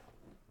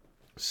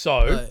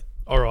 So,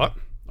 all right,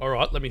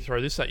 let me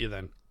throw this at you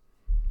then.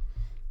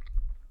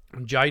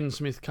 Jaden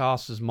Smith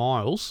cast as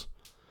Miles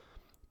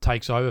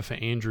takes over for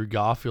Andrew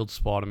Garfield's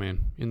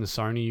Spider-Man in the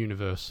Sony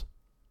universe.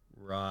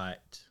 Right.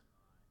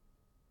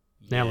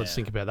 Now let's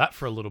think about that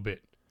for a little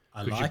bit.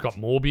 I Because like you've got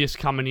Morbius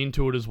coming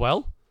into it as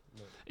well.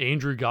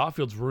 Andrew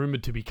Garfield's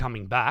rumoured to be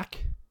coming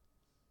back.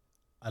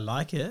 I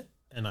like it,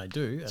 and I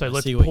do. And So I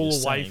let's see what pull you're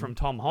away saying, from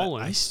Tom but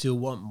Holland. I still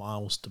want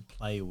Miles to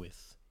play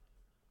with.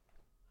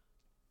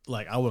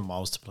 Like, I want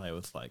Miles to play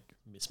with, like,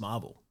 Miss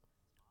Marvel.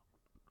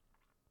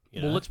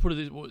 You Well, know? let's put it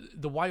this way.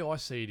 The way I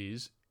see it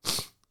is,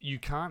 you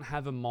can't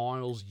have a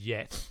Miles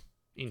yet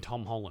in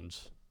Tom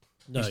Holland's.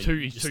 No, he's too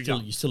you're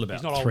young. still about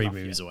He's not old 3 enough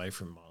movies yet. away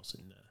from Miles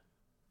in there.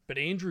 But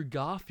Andrew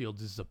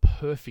Garfield is the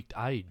perfect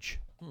age.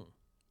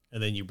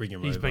 And then you bring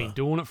him He's over. been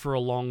doing it for a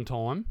long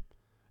time.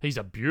 He's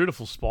a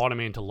beautiful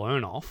Spider-Man to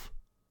learn off.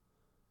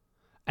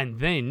 And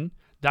then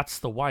that's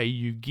the way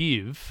you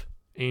give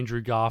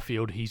Andrew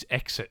Garfield his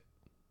exit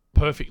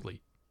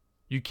perfectly.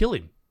 You kill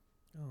him.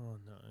 Oh,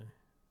 no.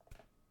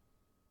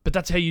 But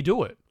that's how you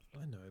do it.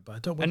 I know, but I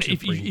don't want And you if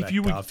to bring you- back if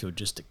you would- Garfield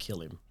just to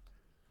kill him.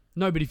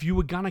 No, but if you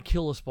were going to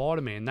kill a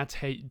Spider-Man, that's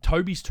how...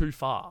 Toby's too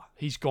far.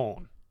 He's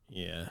gone.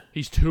 Yeah.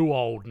 He's too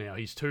old now.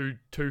 He's too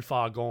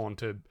far gone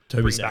to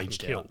Toby's bring back and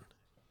aged kill. out.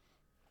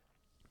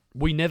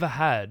 We never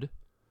had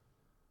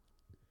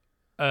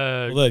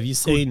a Although, have you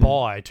seen...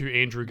 goodbye to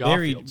Andrew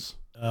Garfield's.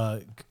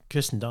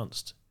 Kirsten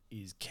Dunst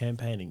is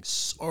campaigning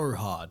so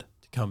hard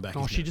to come back.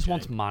 Oh, as she Mary just Jane.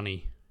 wants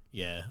money.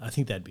 Yeah, I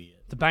think that'd be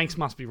it. The banks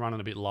must be running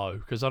a bit low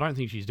because I don't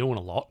think she's doing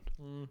a lot.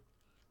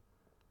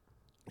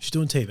 She's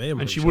doing TV, I'm And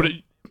pretty she sure. would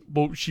have,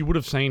 well, she would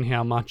have seen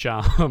how much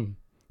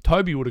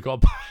Toby would have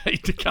got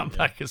paid to come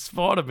back as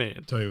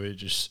Spider-Man. Toby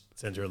just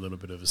sends her a little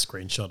bit of a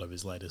screenshot of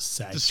his latest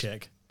SAG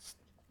check.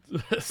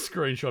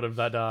 Screenshot of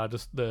that,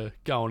 just the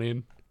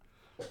going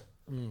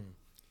in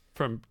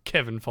from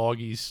Kevin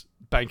Feige's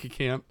bank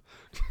account.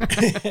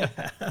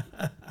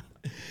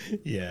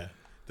 Yeah.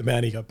 The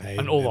amount he got paid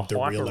And all the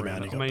hype real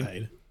around amount he it. got I mean-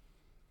 paid.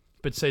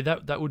 But see,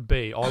 that would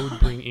be, I would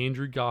bring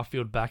Andrew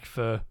Garfield back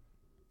for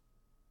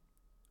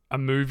a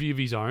movie of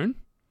his own,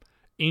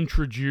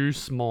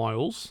 introduce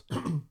Miles,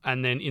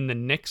 and then in the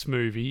next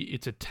movie,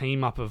 it's a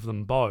team up of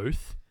them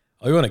both.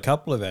 Oh, you want a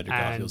couple of Andrew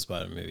And- Garfield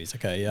Spider movies?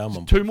 Okay, yeah, I'm on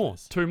board Two for more.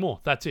 this. Two more.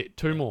 That's it.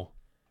 Two more.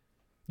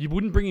 You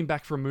wouldn't bring him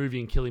back for a movie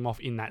and kill him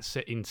off in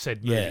said movie. Yeah, 'cause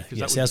yeah. that See, would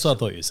that's be what I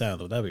thought you were saying. I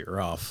thought that'd be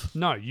rough.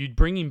 No, you'd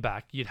bring him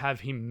back. You'd have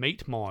him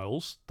meet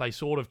Miles. They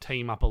sort of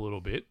team up a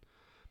little bit.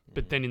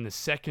 But then in the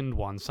second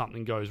one,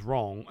 something goes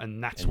wrong,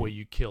 and that's where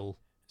you kill.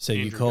 So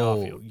Andrew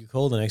Garfield. you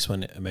call the next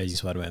one Amazing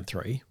Spider-Man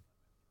 3,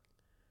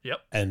 Yep.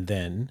 and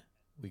then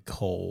we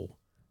call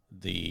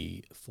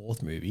the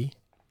fourth movie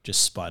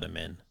just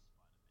Spider-Man.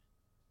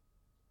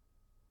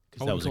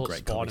 Because I that wouldn't was a call it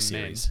great comic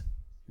Spider-Man. series.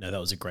 No, that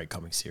was a great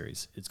comic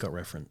series. It's got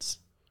reference.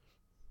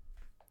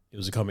 It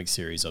was a comic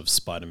series of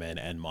Spider-Man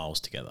and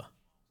Miles together.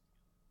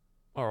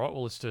 All right,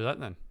 well, let's do that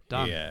then.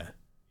 Done. Yeah.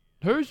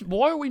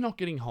 Why are we not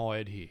getting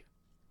hired here?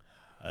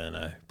 I don't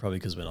know. Probably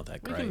because we're not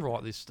that We great. can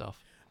write this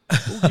stuff.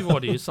 We'll give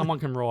ideas. Someone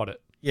can write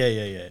it.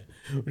 Yeah.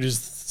 We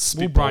just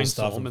We'll spitball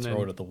stuff brainstorm and and throw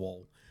then- it at the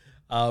wall.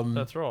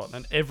 That's right.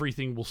 And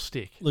everything will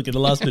stick. Look, at the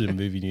last bit of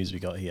movie news we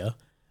got here,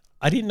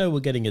 I didn't know we're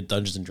getting a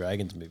Dungeons and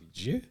Dragons movie.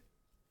 Did you?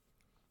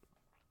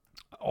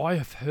 I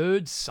have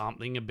heard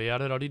something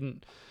about it. I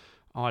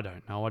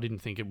don't know. I didn't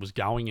think it was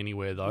going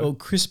anywhere though. Well,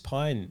 Chris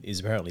Pine is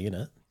apparently in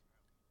it,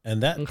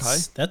 and that's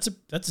Okay.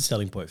 that's a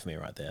selling point for me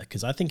right there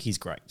because I think he's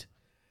great,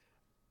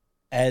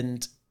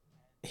 and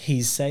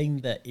he's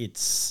saying that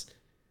it's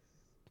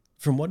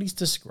from what he's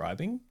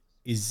describing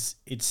is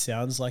it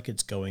sounds like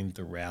it's going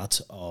the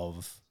route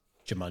of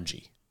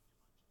Jumanji.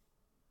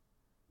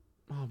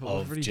 Oh, but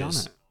of I've already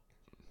just- done it.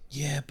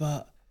 Yeah,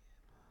 but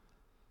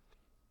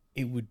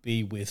it would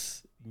be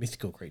with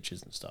mythical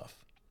creatures and stuff.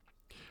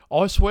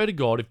 I swear to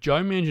God, if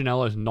Joe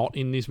Manganiello's not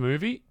in this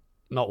movie,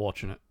 not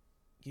watching it.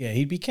 Yeah,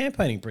 he'd be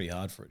campaigning pretty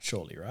hard for it,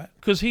 surely, right?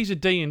 Because he's a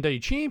D&D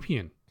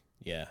champion.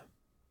 Yeah.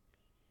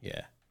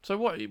 Yeah. So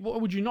what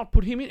would you not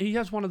put him in? He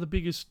has one of the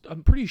biggest...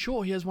 I'm pretty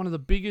sure he has one of the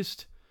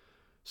biggest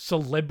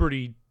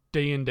celebrity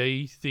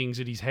D&D things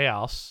at his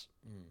house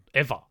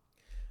ever.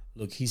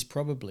 Look, he's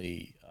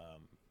probably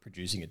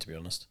producing it, to be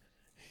honest.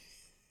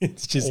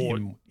 It's just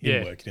him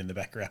working in the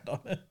background on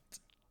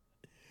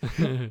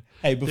it.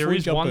 Hey, before there is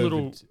we jump one over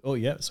little... oh,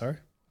 yeah, sorry.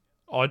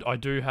 I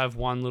do have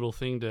one little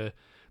thing to...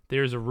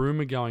 There is a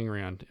rumour going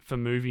around for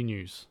movie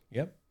news.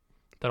 Yep.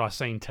 That I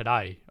seen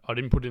today. I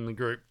didn't put it in the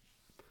group.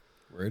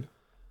 Rude.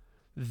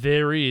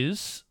 There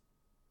is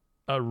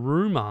a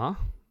rumour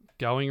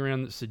going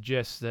around that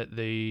suggests that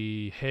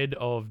the head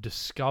of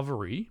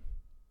Discovery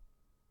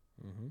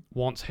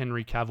wants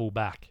Henry Cavill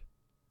back.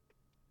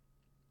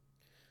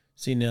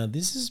 See, now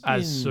this has been...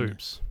 As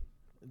Soups.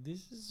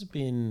 This has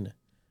been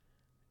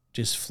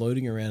just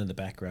floating around in the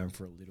background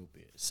for a little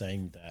bit,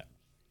 saying that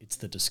it's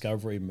the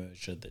Discovery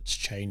merger that's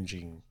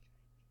changing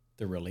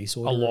the release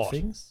order of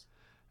things.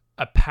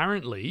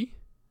 Apparently,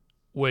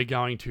 we're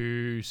going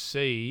to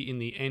see in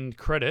the end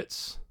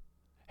credits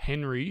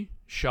Henry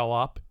show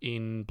up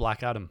in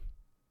Black Adam.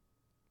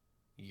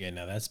 Yeah,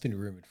 now that's been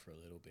rumored for a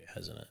little bit,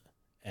 hasn't it?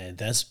 And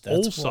that's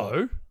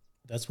also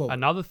what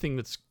another thing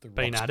that's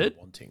been added.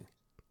 Wanting.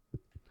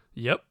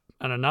 Yep,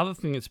 and another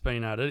thing that's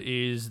been added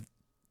is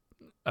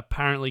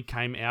apparently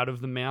came out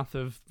of the mouth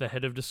of the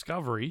head of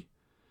Discovery.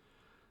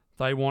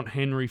 They want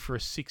Henry for a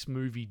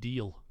 6-movie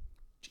deal.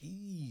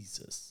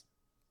 Jesus.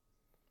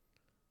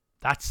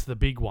 That's the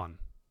big one.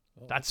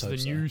 Oh, that's the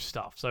new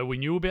stuff. So we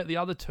knew about the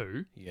other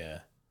two. Yeah.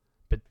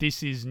 But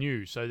this is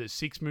new. So the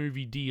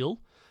 6-movie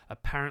deal,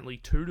 apparently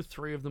 2 to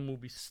 3 of them will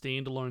be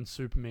standalone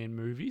Superman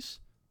movies.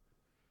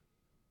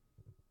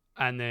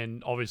 And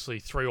then obviously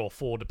 3 or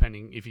 4,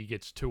 depending if he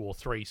gets 2 or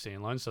 3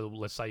 standalones. So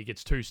let's say he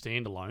gets 2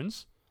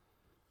 standalones.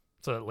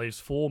 So that leaves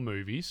 4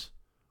 movies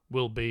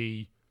will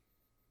be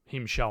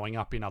him showing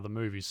up in other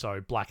movies.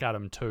 So Black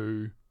Adam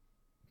 2,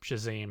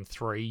 Shazam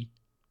 3,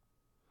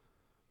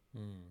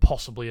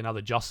 possibly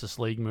another Justice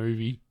League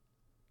movie.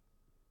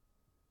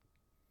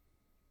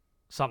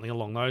 Something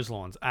along those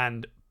lines.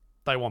 And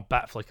they want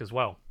Batfleck as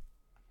well.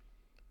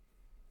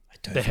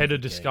 The head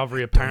of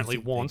Discovery apparently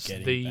wants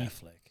the...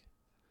 Batfleck.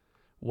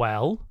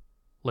 Well,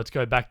 let's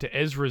go back to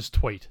Ezra's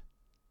tweet,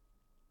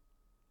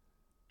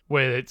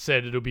 where it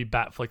said it'll be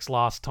Batfleck's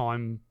last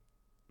time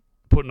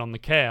putting on the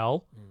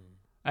cowl,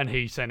 and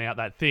he sent out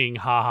that thing,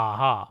 ha ha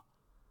ha,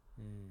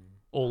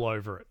 all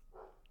over it.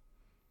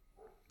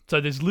 So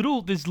there's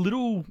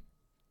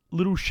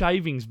little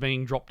shavings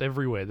being dropped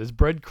everywhere. There's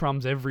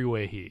breadcrumbs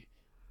everywhere here.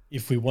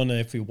 If we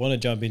wanna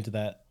jump into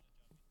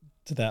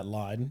that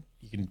line,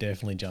 you can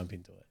definitely jump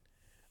into it.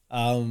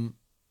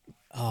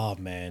 Oh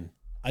man,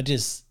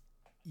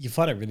 you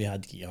find it really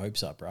hard to get your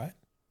hopes up, right?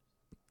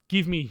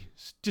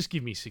 Just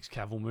give me 6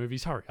 Cavill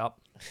movies. Hurry up.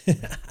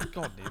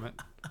 God damn it.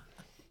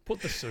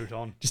 Put the suit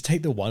on. Just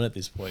take the one at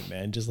this point,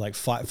 man. Just like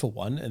fight for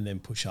one and then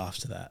push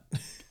after that.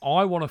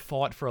 I want to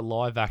fight for a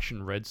live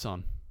action Red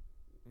Son.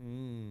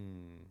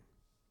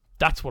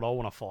 That's what I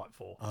want to fight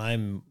for. I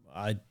don't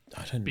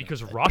know.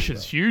 Because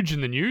Russia's huge in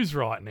the news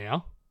right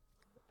now.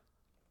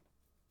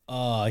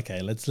 Oh,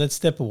 okay. Let's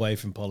step away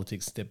from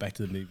politics, step back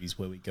to the movies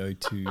where we go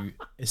to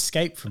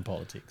escape from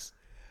politics.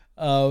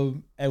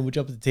 And we'll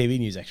jump to the TV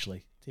news,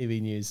 actually.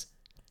 TV news.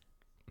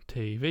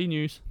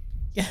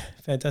 Yeah,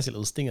 fantastic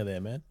little stinger there,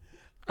 man.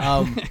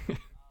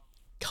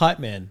 Kite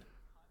Man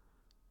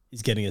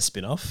is getting a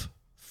spin-off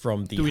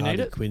from the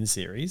Harley Quinn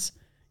series.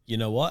 You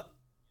know what?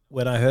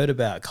 When I heard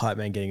about Kite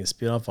Man getting a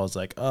spin-off, I was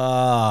like,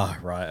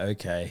 right,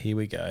 okay, here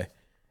we go.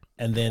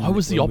 And then I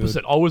was the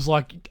opposite. I was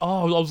like,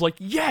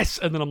 yes!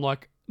 And then I'm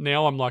like,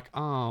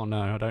 oh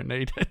no, I don't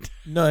need it.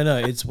 No,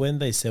 it's when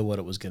they said what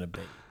it was going to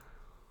be.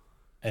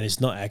 And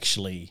it's not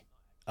actually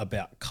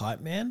about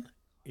Kite Man.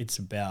 It's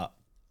about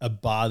a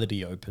bar that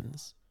he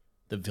opens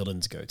that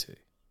villains go to.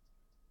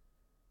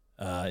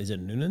 Is it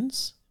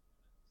Noonan's?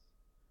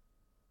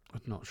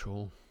 I'm not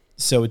sure.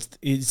 So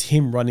it's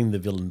him running the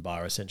villain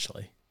bar,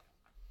 essentially.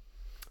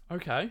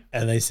 Okay.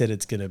 And they said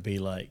it's going to be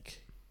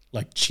like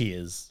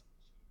Cheers,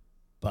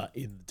 but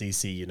in the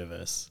DC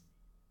universe.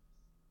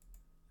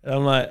 And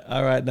I'm like,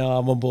 all right, now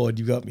I'm on board.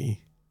 You got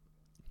me.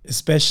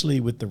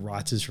 Especially with the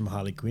writers from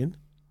Harley Quinn.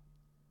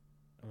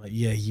 I'm like,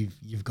 yeah,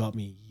 you've got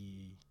me.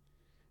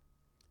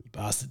 You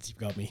bastards, you've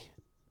got me.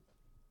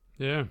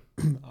 Yeah.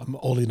 I'm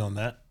all in on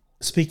that.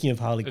 Speaking of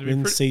Harley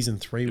Quinn, season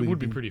 3. It would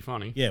be pretty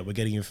funny. Yeah, we're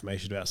getting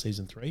information about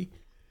season 3.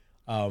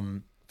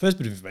 First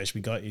bit of information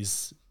we got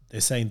is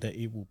they're saying that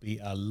it will be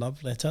a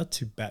love letter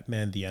to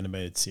Batman the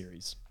Animated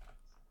Series.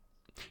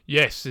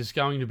 Yes, there's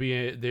going to be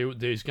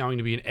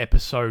an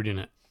episode in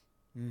it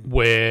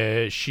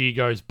where she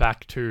goes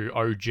back to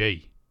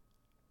OG.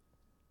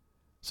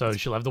 So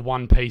she'll have the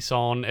one piece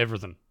on,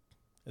 everything.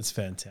 It's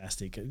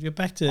fantastic. You've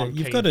got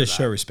to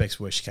show respect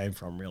for where she came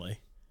from, really.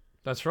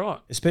 That's right.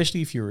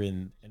 Especially if you're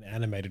in an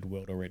animated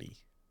world already.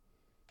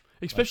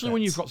 Especially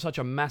when you've that's- got such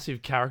a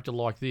massive character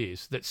like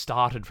this that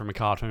started from a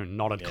cartoon,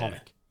 not a Yeah,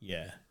 comic.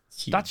 Yeah.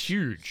 It's That's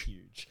huge. huge.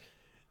 Huge.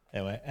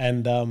 Anyway,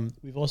 and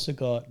we've also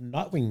got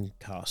Nightwing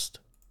cast.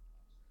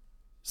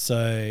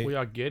 So We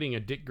are getting a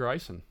Dick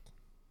Grayson.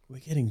 we're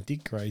getting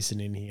Dick Grayson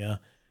in here.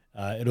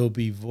 It'll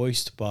be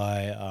voiced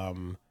by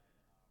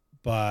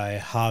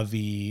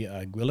Harvey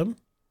Gwilym.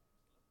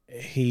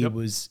 He Yep.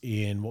 was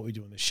in What We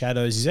Do in the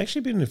Shadows. He's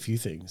actually been in a few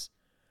things.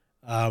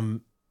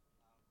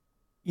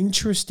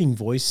 Interesting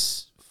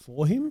voice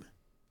for him,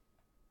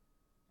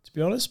 to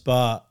be honest.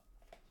 But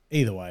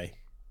either way,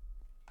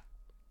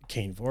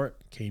 keen for it.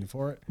 Keen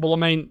for it. Well, I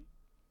mean,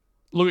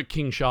 look at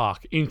King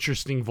Shark.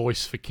 Interesting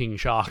voice for King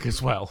Shark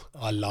as well.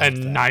 I loved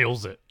And that.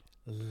 nails it.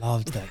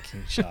 Loved that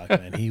King Shark,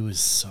 man. He was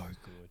so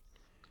good.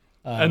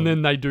 And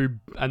then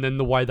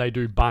the way they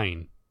do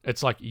Bane.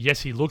 It's like,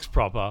 yes, he looks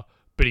proper,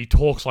 but he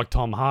talks like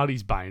Tom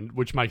Hardy's Bane,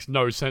 which makes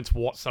no sense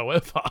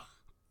whatsoever.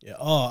 Yeah.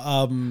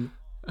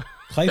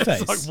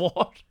 Clayface. It's like,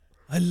 what?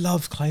 I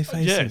love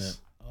Clayface in it.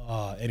 Yes.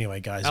 Anyway,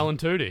 guys. Alan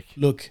Tudyk.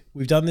 Look,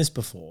 we've done this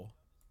before.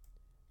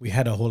 We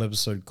had a whole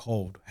episode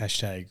called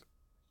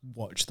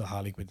 #watch the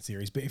Harley Quinn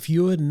series. But if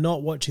you are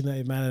not watching the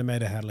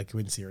animated Harley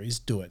Quinn series,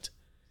 do it.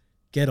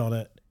 Get on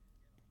it.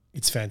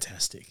 It's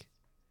fantastic.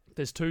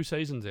 There's 2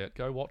 seasons out.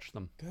 Go watch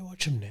them. Go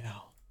watch them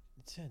now.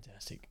 It's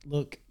fantastic.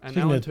 Look, And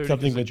speaking Alan of Tudyk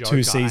something as a with Joker 2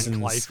 and seasons.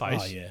 Clayface.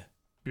 Oh yeah,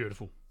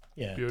 Beautiful.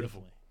 yeah,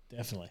 Beautiful.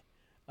 definitely.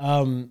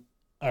 All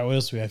right, what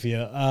else do we have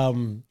here?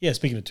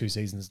 Speaking of 2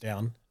 seasons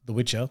down, The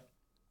Witcher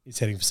is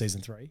heading for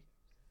season 3.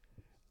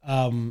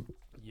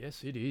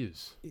 Yes, it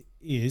is. It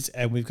is,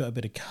 and we've got a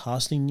bit of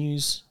casting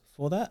news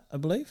for that, I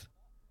believe,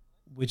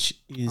 which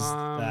is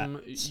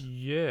that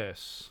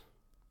Yes.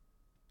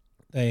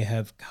 they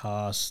have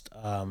cast.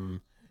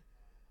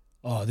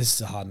 This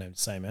is a hard name to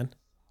say, man.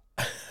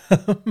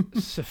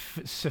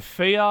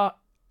 Sophia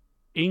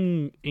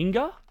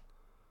Inga?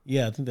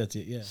 Yeah, I think that's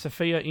it. Yeah,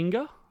 Sophia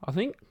Inga, I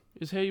think,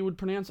 is how you would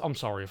pronounce. I'm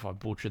sorry if I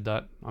butchered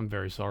that. I'm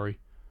very sorry.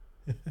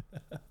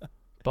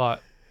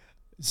 But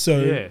so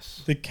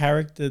yes. the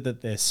character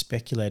that they're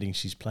speculating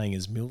she's playing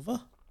is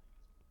Milva.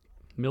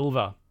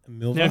 Milva.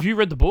 Milva. Now, have you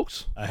read the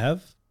books? I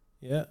have.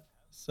 Yeah.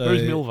 So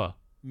Who's Milva?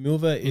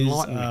 Milva is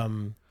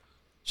Enlighten me.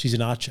 she's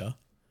an archer,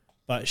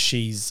 but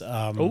she's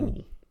Oh,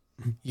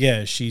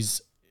 yeah,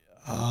 she's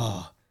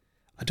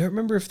I don't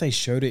remember if they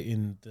showed it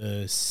in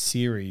the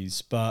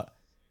series, but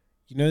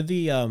you know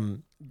the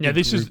now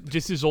this group,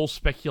 is all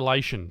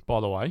speculation, by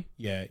the way.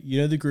 yeah,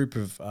 you know the group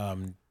of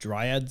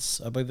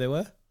dryads, I believe they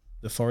were,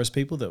 the forest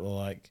people that were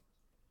like,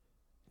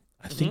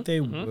 I think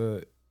they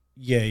were,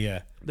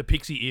 yeah, The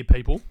pixie ear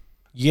people.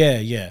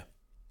 yeah.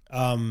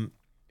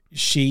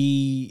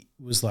 She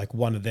was like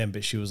one of them,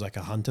 but she was like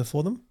a hunter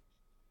for them,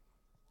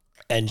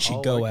 and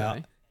she'd go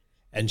out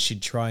and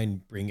she'd try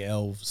and bring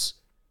elves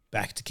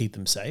back to keep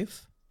them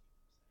safe.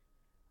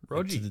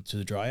 Roger. To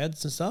the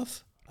dryads and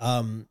stuff,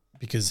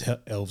 because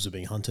elves are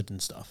being hunted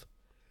and stuff.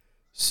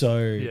 So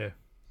Yeah.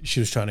 she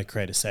was trying to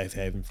create a safe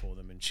haven for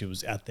them, and she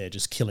was out there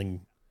just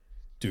killing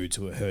dudes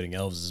who were hurting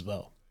elves as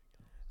well.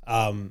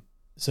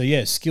 So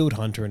yeah, skilled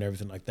hunter and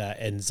everything like that,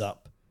 ends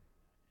up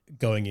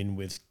going in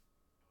with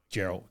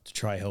Geralt to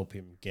try help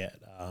him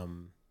get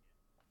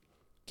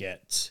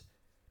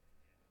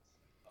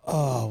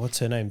what's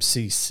her name?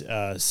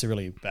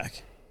 Ciri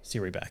back.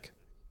 Ciri back.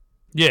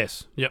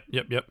 Yes. Yep.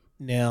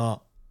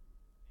 Now,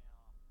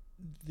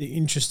 the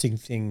interesting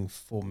thing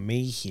for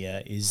me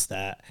here is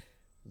that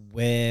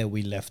where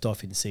we left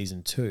off in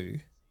season 2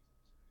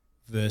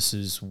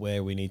 versus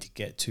where we need to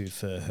get to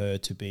for her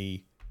to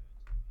be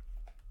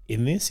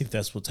in this, if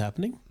that's what's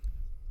happening,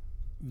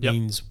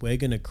 means we're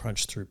going to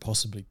crunch through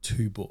possibly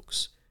 2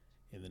 books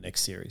in the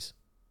next series.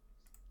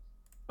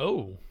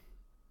 Oh.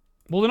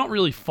 Well, they're not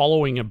really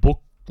following a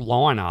book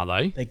line, are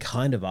they? They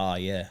kind of are,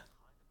 yeah.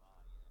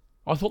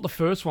 I thought the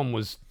first one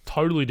was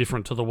totally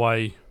different to the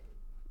way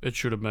it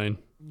should have been.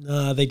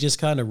 No, they just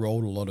kind of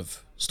rolled a lot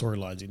of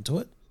storylines into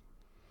it.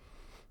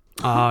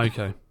 Ah,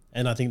 okay.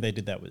 And I think they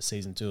did that with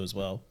season 2 as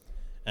well.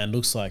 And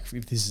looks like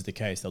if this is the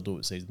case, they'll do it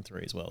with season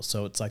 3 as well.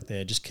 So it's like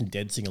they're just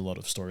condensing a lot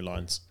of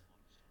storylines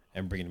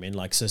and bringing them in.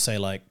 Like, so say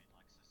like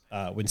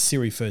when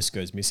Ciri first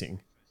goes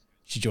missing,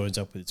 she joins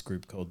up with this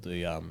group called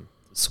the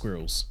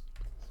Squirrels,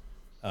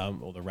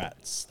 or the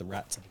Rats. The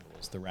Rats, I think it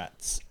was the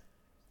Rats.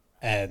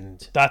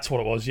 And That's what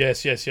it was.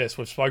 Yes.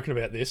 We've spoken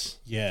about this.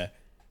 yeah,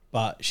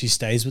 but she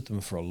stays with them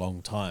for a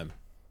long time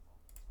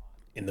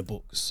in the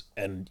books,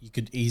 and you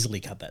could easily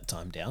cut that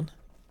time down.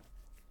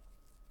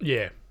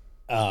 Yeah.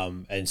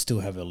 And still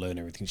have her learn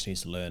everything she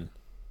needs to learn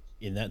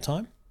in that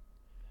time.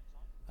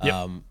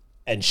 Yep.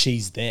 And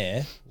she's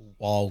there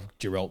while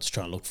Geralt's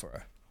trying to look for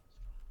her.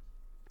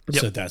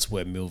 Yep. So that's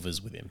where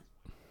Milva's with him.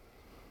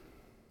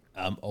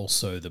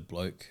 Also the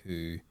bloke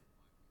who,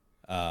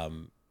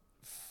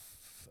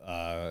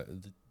 the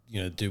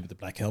dude with the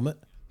black helmet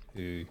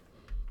who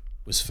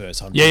was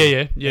first hunted.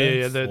 Yeah.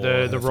 for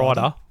The her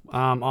writer.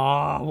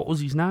 father. What was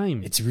his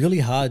name? It's really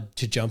hard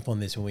to jump on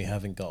this when we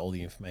haven't got all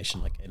the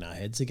information like in our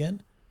heads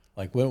again.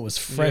 Like when it was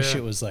fresh, Yeah.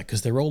 it was like,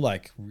 because they're all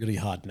like really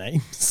hard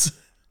names.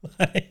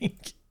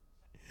 like,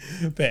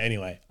 but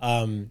anyway,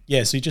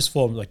 yeah. So he just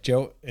formed like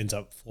Joe ends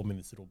up forming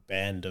this little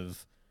band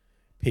of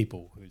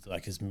people who's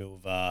like his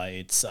Milva.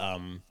 It's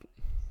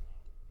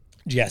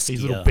Jaskia.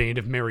 These little band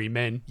of merry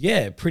men.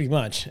 Yeah, pretty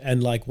much,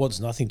 and like wants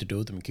nothing to do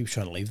with them and keeps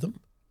trying to leave them.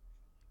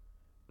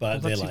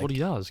 But they're That's like, what he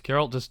does.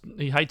 Geralt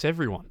he hates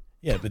everyone.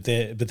 yeah, but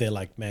they're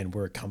like, man,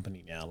 we're a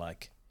company now.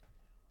 Like,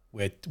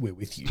 we're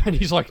with you. And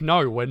he's like,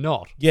 no, we're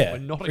not. Yeah, we're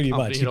not pretty a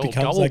company much. He at all.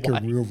 becomes Go like away.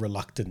 a real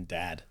reluctant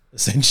dad,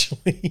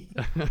 essentially.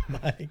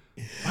 Like,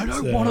 I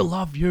don't want to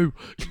love you.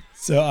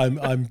 so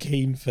I'm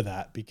keen for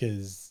that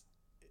because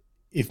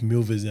if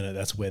Milva's in it,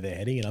 that's where they're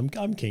heading, and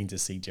I'm keen to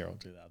see Geralt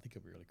do that. I think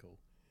it'd be really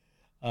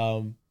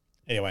cool.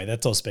 Anyway,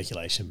 that's all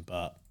speculation,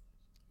 but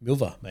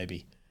Milva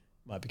maybe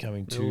might be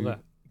coming to Milva.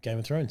 Game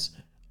of Thrones.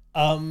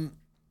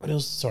 What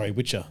else? Sorry,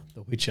 Witcher.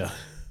 The Witcher.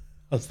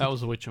 That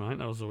was The Witcher, mate.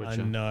 That was The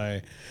Witcher. I know.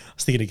 I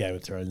was thinking of Game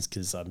of Thrones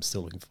because I'm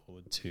still looking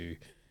forward to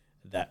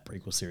that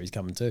prequel series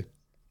coming too.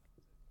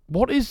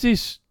 What is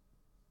this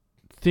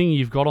thing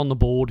you've got on the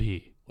board here?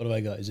 What have I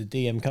got? Is it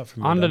DM cut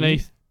from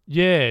Underneath.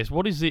 Yes.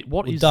 What is it?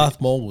 What Well, is Darth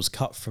it? Maul was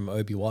cut from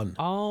Obi-Wan.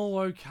 Oh,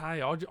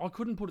 okay. I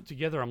couldn't put it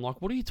together. I'm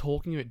like, what are you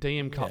talking about?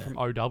 DM cut Yeah. from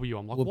OW.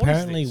 I'm like, Well, what is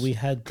apparently this? we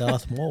had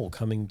Darth Maul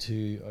coming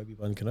to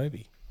Obi-Wan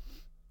Kenobi,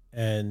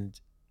 and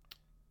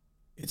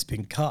it's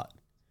been cut.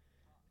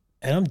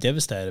 And I'm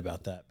devastated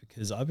about that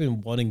because I've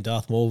been wanting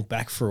Darth Maul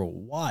back for a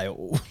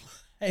while.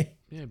 Hey,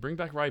 Yeah, bring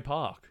back Ray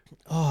Park.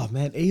 oh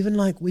man, even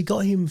like we got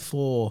him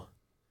for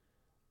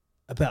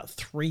about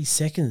 3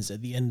 seconds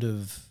at the end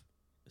of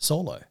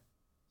Solo.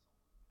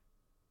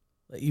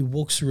 Like he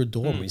walks through a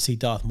door and we see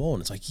Darth Maul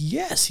and it's like,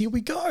 yes, here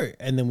we go.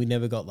 And then we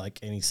never got like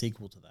any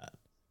sequel to that.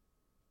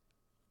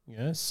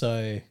 Yeah,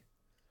 so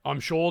I'm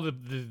sure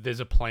there's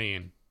a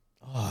plan.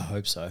 oh, I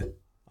hope so.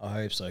 I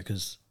hope so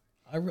because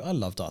I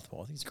love Darth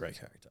Maul. I think he's a great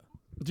character.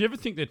 Do you ever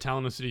think they're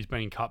telling us that he's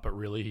been cut, but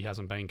really he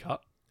hasn't been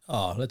cut?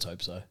 Oh, let's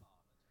hope so.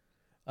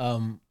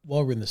 While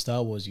we're in the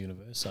Star Wars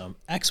universe,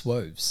 Axe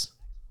Woves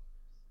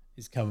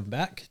is coming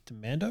back to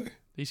Mando.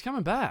 He's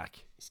coming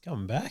back. He's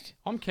coming back.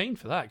 I'm keen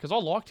for that because I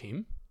liked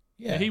him.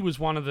 Yeah, He was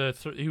one of the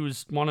three. it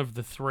was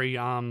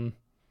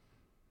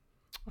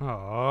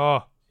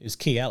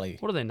Key Alley.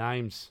 What are their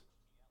names?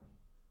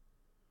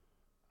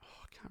 Oh,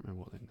 I can't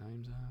remember what their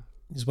names are.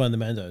 He's one of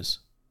the Mandos.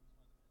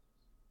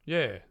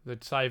 Yeah,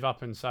 that save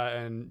up and say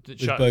and that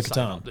With Bo-Katan. save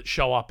up, that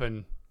show up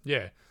and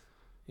yeah,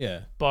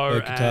 Yeah, Bo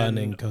Bo-Katan and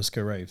and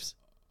Cosca Reeves.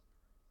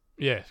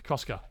 yeah,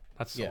 Costco.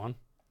 That's Yeah. the one.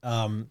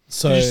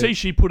 So Did you see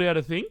she put out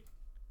a thing?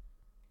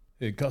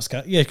 who,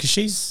 Cosca? Yeah, because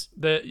she's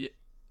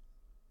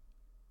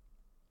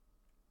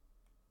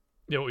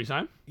What you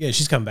saying?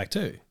 she's coming back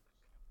too.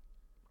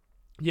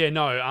 Yeah,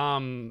 no. I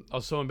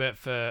was talking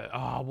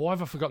about why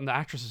have I forgotten the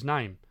actress's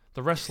name?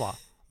 The wrestler.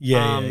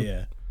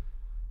 Yeah.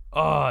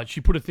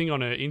 She put a thing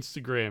on her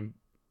Instagram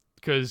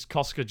because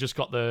Costco just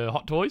got the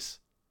Hot Toys,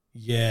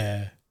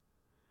 Yeah.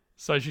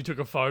 so she took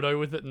a photo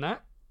with it and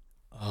that.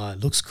 Oh, it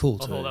looks cool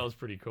I too. thought that was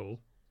pretty cool.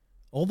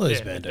 All those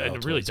Yeah, Mando and Hot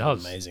it really Toys are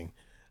does. amazing.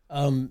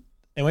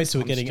 Anyway, so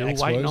we're I'm getting still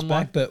Axe waiting Woves on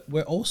my back, but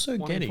we're also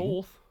 1/4.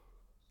 getting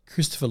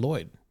Christopher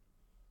Lloyd.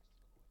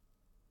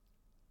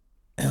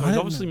 And So I he's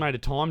don't obviously know- made a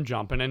time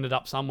jump and ended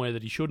up somewhere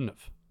that he shouldn't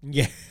have.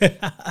 Yeah.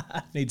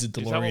 Needs a Is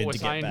that what DeLorean we're to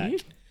get saying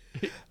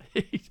back.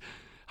 here?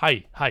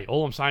 Hey,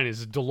 all I'm saying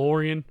is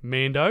DeLorean,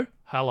 Mando,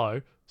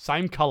 hello,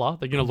 same colour.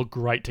 They're going to look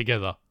great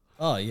together.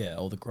 Oh yeah,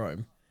 all the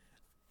chrome.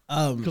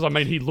 Because, I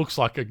mean, he looks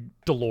like a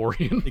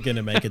DeLorean. They're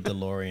gonna make a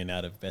DeLorean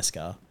out of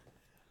Beskar.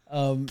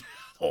 Oh,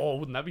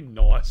 wouldn't that be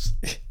nice?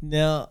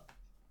 Now,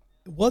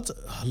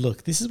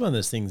 look, this is one of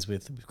those things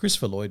with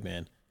Christopher Lloyd,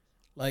 man.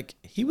 Like,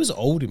 he was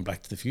old in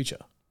Back to the Future.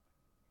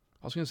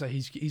 I was going to say,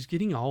 he's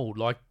getting old.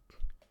 Like,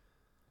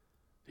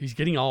 he's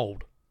getting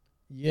old.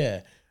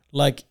 Yeah.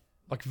 Like,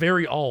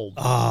 very old.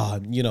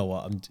 you know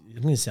what? I'm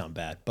going to sound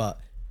bad, but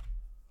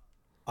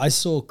I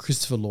saw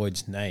Christopher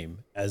Lloyd's name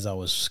as I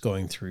was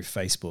going through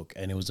Facebook,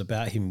 and it was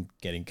about him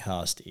getting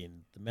cast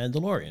in The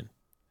Mandalorian.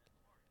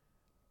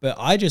 But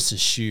I just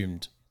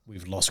assumed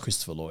we've lost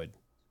Christopher Lloyd.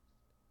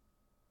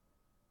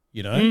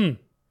 You know?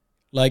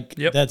 Like,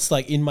 Yep. that's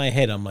like in my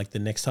head, I'm like, the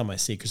next time I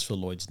see Christopher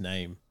Lloyd's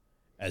name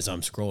as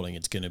I'm scrolling,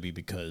 it's going to be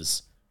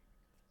because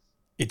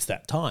it's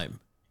that time.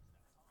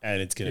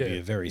 And it's going to be Yeah.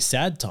 a very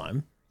sad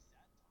time.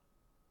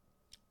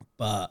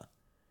 But,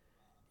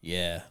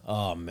 yeah.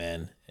 Oh,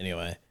 man.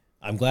 Anyway,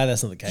 I'm glad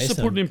that's not the case. Just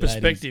to and put it I'm in glad he's-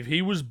 perspective,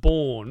 he was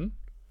born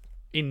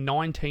in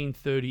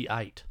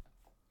 1938.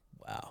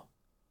 Wow.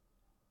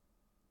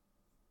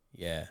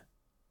 Yeah.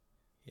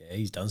 Yeah,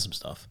 he's done some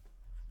stuff.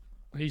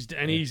 His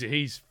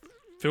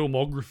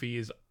filmography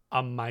is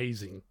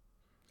amazing.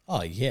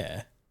 Oh,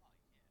 yeah.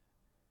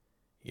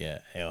 Yeah,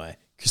 anyway.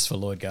 Christopher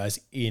Lloyd, guys,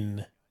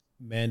 in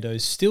Mando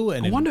still.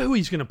 And I wonder who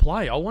he's going to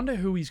play.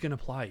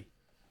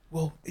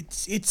 Well,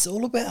 it's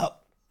all about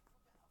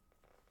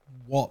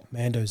what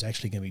Mando's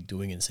actually going to be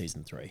doing in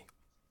season 3.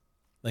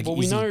 Like,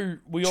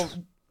 Well,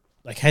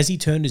 like, has he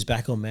turned his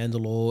back on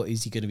Mandalore?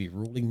 Is he going to be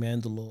ruling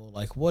Mandalore?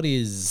 Like, what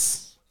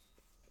is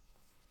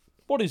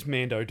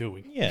Mando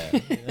doing? Yeah,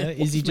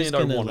 is he just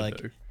Mando going to wanna like?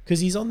 do? because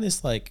he's on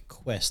this like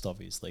quest,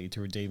 obviously, to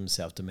redeem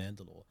himself to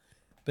Mandalore,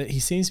 but he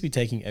seems to be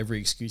taking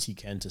every excuse he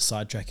can to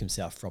sidetrack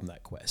himself from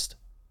that quest.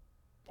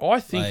 I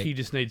think Like- he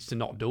just needs to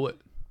not do it.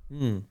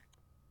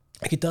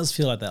 Like, it does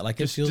feel like that. Like,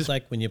 it feels just-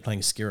 like when you're playing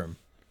Skyrim,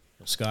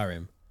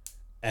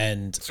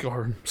 and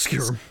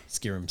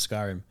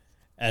Skyrim,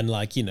 and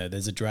like, you know,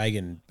 there's a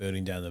dragon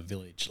burning down the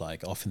village,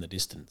 like off in the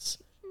distance,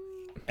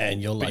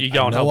 and you're like, you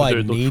go I and know help a I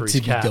dude look need for to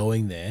his be cat.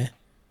 going there,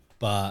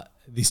 but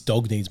this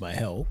dog needs my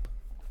help,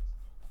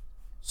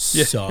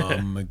 Yeah. so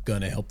I'm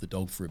gonna help the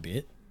dog for a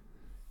bit.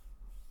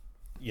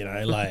 You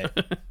know, like,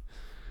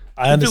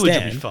 I The village will be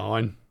understand.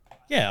 fine.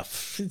 Yeah,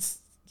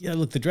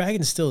 look, the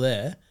dragon's still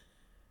there,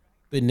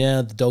 but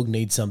now the dog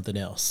needs something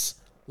else.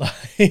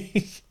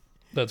 Like,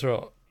 That's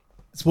right.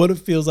 it's what it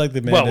feels like.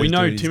 The man. Well, we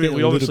know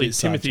we obviously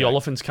Timothy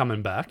Oliphant's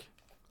coming back,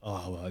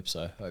 Oh, well, I hope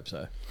so.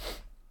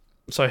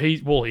 so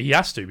he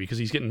has to because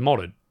he's getting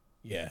modded.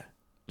 Yeah.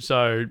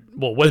 So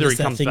But whether he it's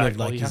that comes thing back, of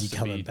well, like, he is has he to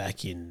coming be.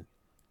 back in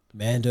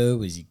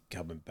Mando? Is he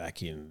coming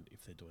back in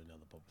if they're doing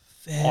another Boba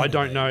Fett? I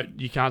don't know.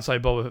 You can't say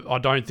Boba. I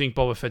don't think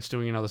Boba Fett's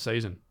doing another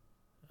season.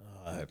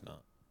 Oh, I hope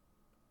not.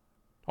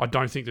 I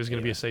don't think there's going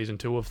to be Yeah. a season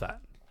 2 of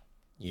that.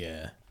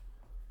 Yeah,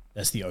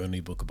 that's the only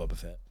book of Boba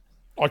Fett.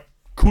 I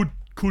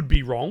could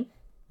be wrong,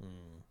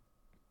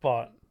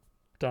 but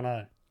don't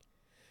know.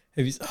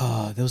 There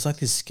was like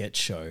this sketch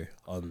show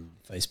on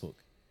Facebook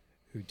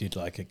who did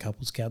like a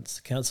couples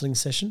counseling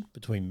session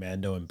between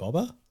Mando and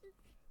Boba,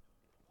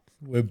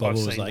 where Boba I've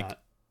was seen like,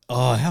 that.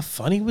 "Oh, how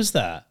funny was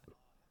that?"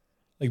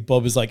 Like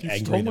Bob was like You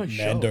angry stole that my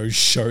show. Mando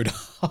showed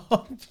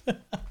up.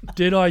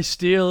 Did I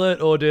steal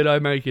it or did I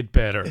make it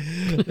better?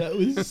 That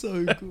was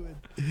so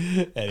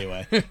good.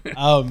 Anyway,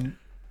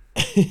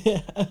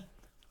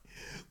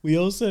 we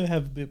also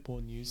have a bit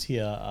more news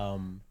here.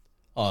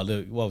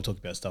 Look, while we're talking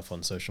about stuff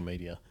on social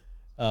media,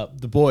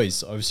 the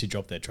boys obviously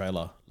dropped their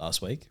trailer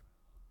last week,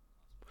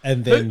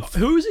 and then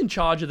Who's in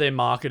charge of their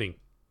marketing?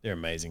 they're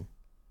amazing.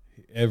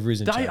 Whoever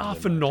is in charge They of are their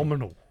marketing.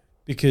 phenomenal.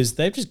 Because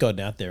they've just gotten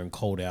out there and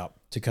called out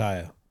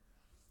Taika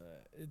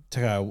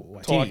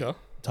Waititi.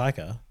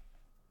 Taika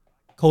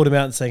called him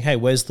out and saying, "Hey,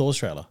 where's Thor's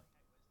trailer?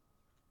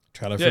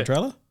 Trailer for Yeah. a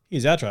trailer?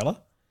 Here's our trailer.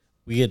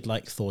 We'd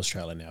like Thor's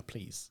trailer now,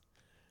 please."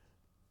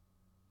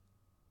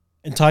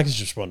 And Taika's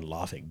just responded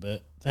laughing,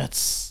 but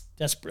that's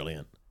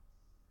brilliant.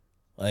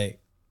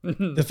 Like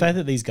the fact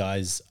that these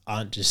guys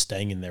aren't just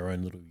staying in their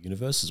own little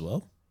universe as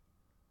well,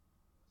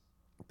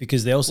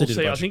 because they also Well, did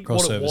see, a I bunch of think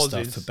what it crossover was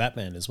stuff is- for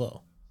Batman as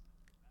well.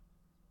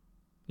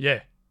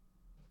 Yeah.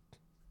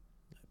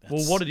 Well,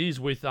 That's- what it is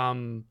with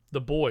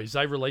the boys,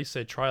 they released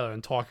their trailer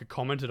and Taika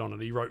commented on it.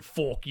 He wrote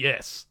 "fork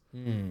yes,"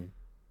 Hmm.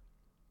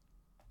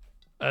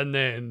 and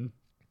then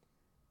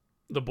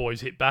the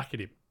boys hit back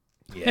at him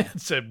Yeah,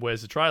 and said,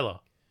 "Where's the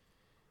trailer?"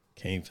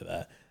 keen for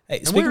that. Hey,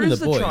 And speaking where of is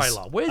the the boys,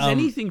 trailer? Where's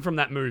anything from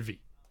that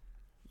movie?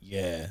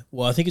 Yeah,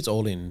 well, I think it's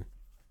all in.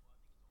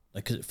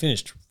 Like, 'cause it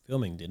finished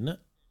filming, didn't it?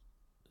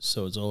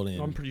 So it's all in.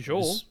 I'm pretty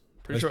sure.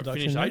 Pretty sure it post-production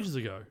finished now? ages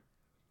ago.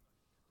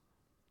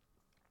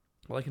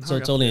 Well, they can So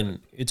hurry it's up all and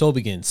in. It's all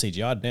being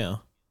CGI'd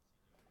now.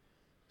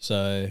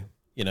 So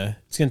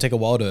it's going to take a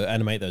while to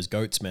animate those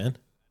goats, man.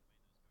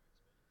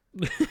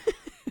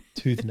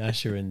 Tooth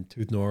Gnasher and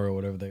Tooth Nora or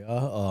whatever they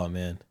are. Oh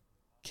man,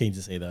 keen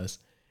to see those.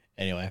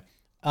 Anyway,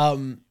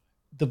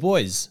 The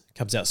Boys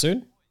comes out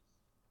soon.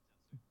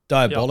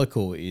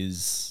 Diabolical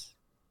is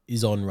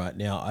on right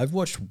now. I've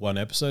watched one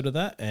episode of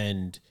that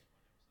and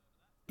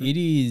it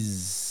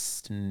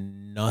is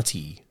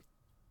nutty.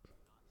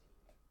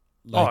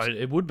 Oh,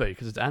 it would be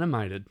because it's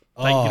animated.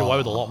 They can get away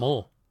with a lot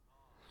more.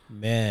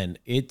 Man,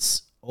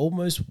 it's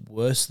almost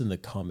worse than the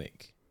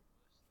comic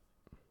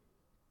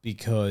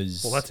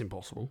because Well, that's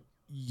impossible.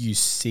 you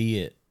see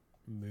it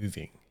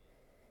moving.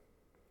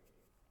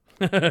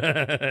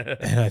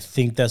 And I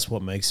think that's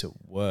what makes it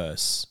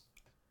worse.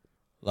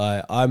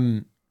 Like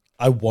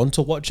I want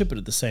to watch it, but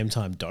at the same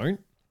time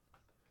don't.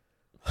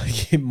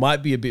 Like, it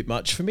might be a bit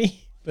much for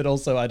me, but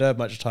also I don't have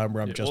much time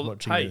where I'm just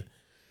watching the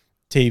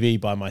TV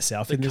by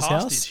myself The in this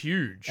cast house. is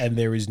huge. And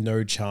there is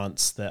no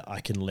chance that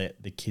I can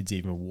let the kids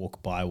even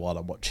walk by while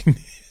I'm watching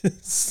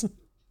this.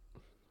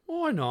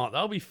 Why not?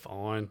 They'll be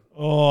fine.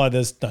 Oh,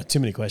 there's too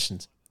many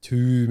questions.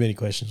 Too many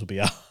questions will be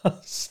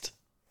asked.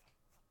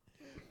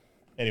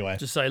 Anyway,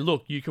 Just say,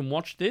 look, you can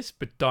watch this,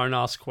 but don't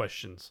ask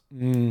questions.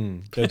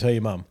 don't tell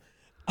your mum.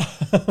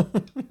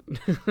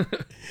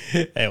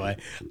 Anyway,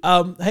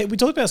 hey, we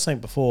talked about something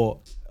before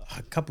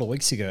a couple of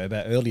weeks ago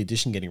about Early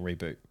Edition getting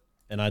reboot,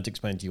 and I had to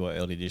explain to you what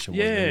Early Edition was.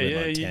 Yeah, and we went yeah,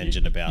 on a you-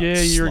 tangent about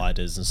you're-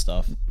 sliders and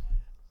stuff.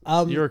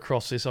 You're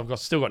across this. I've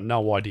still got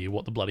no idea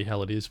what the bloody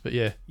hell it is, but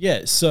yeah.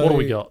 Yeah, so What do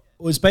we got?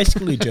 It was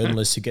basically a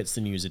journalist who gets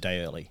the news a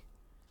day early,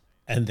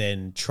 and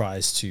then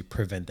tries to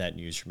prevent that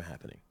news from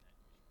happening.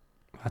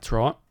 That's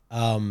right.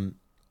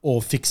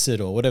 Or fix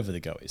it, or whatever the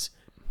go is.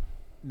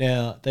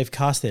 Now, they've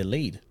cast their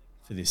lead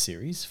for this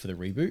series, for the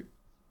reboot,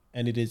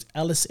 and it is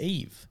Alice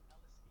Eve,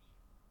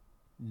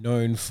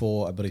 known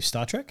for, I believe,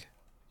 Star Trek.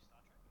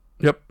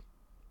 Yep.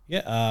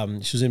 Yeah,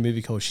 she was in a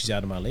movie called She's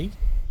Out of My League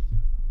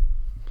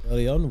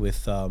early on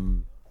with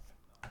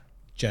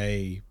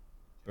Jay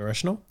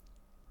Barashno.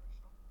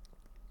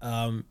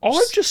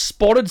 I've just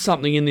spotted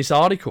something in this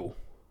article.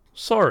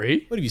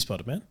 Sorry. What have you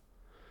spotted, man?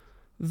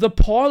 The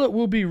pilot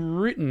will be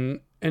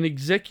written and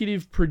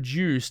executive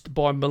produced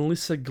by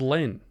Melissa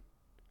Glenn.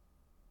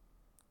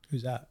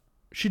 Who's that?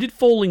 She did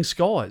Falling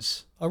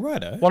Skies. Oh,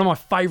 righto. One of my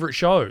favourite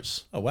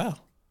shows. Oh, wow.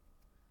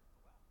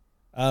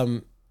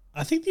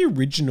 I think the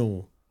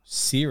original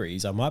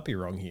series, I might be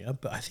wrong here,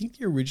 but I think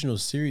the original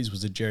series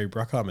was a Jerry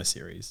Bruckheimer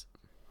series.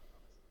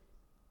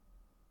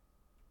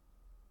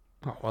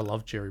 Oh, I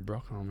love Jerry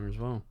Bruckheimer as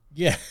well.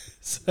 Yeah.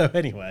 So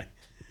anyway,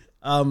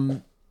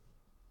 early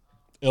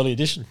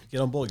edition. Get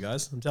on board,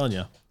 guys. I'm telling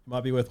you, it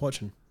might be worth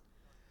watching.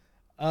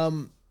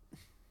 What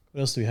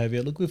else do we have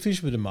here? Look, we've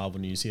finished with the Marvel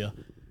news here.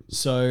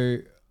 So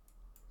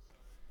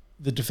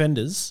the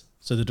Defenders,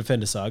 the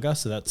Defender Saga,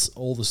 so that's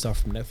all the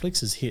stuff from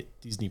Netflix, has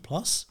hit Disney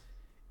Plus.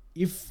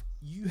 If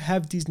you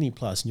have Disney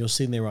Plus and you're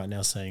sitting there right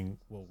now saying,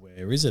 well,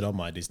 where is it on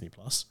my Disney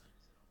Plus?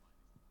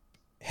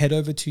 Head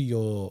over to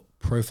your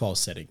profile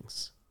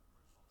settings.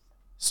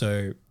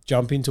 So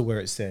jump into where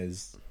it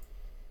says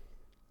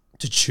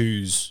to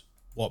choose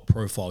what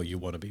profile you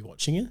want to be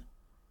watching it.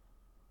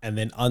 And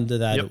then under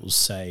that, It will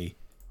say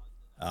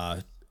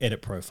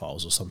edit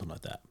profiles or something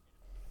like that.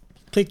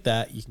 Click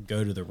that. You can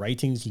go to the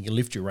ratings. You can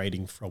lift your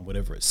rating from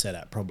whatever it's set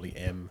at, probably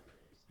M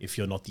if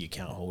you're not the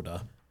account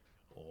holder,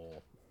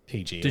 or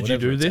PG. Did you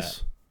do this?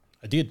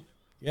 At. I did.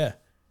 Yeah.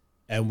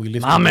 And we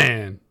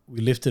lifted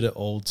we lifted it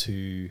all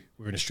to,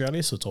 we're in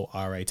Australia, so it's all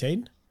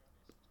R18.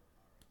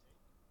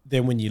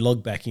 Then when you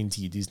log back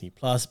into your Disney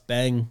Plus,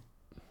 bang,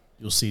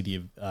 you'll see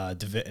the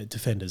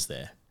Defenders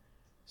there.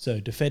 So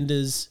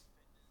Defenders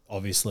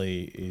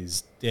obviously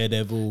is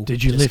Daredevil.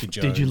 Did you lift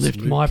Luke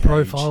my Cage.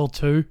 profile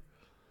too?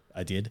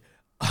 I did.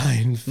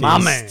 Iron Fist. My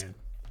man.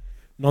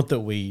 Not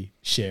that we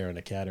share an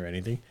account or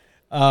anything.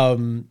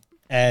 And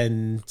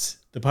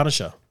the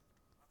Punisher.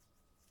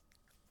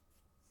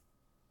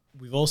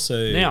 We've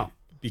also now,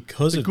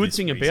 because the of good this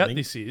thing reasoning, about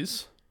this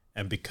is,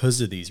 and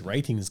because of these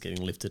ratings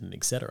getting lifted and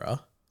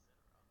etc.,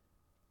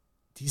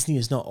 Disney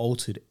has not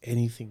altered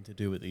anything to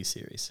do with these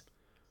series.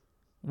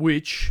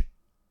 which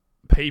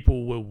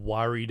people were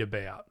worried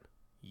about.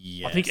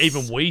 Yes. I think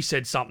even we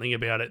said something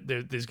about it.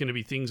 There's going to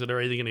be things that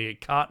are either going to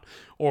get cut,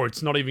 or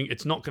it's not going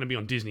to be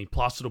on Disney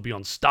Plus. It'll be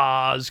on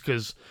Stars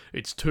because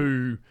it's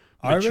too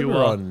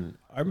mature.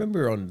 I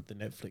remember on the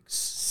Netflix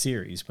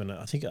series when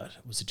I think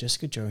was it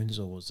Jessica Jones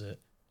or was it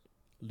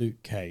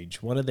Luke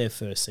Cage? One of their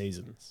first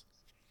seasons.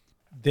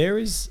 There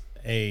is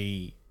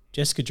a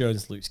Jessica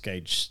Jones Luke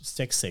Cage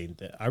sex scene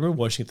that I remember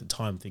watching at the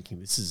time, thinking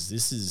this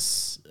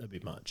is a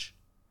bit much.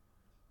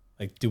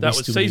 Like, that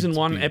was season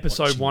 1,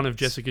 episode 1 of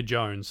Jessica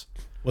Jones.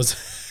 Was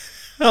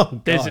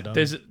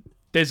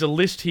there's a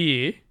list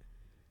here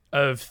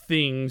of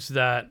things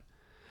that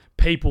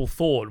people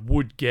thought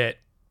would get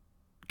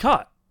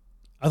cut.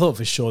 I thought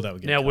for sure that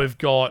would get cut. Now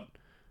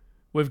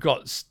we've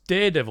got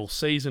Daredevil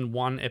season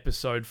 1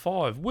 episode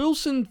 5.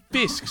 Wilson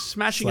Fisk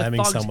smashing a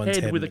thug's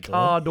head with a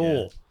car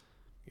door.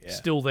 Yeah.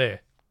 Still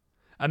there.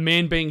 A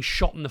man being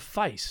shot in the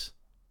face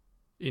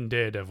in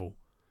Daredevil.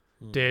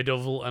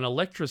 Daredevil and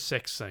Elektra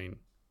sex scene.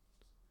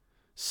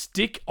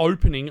 Stick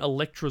opening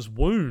Elektra's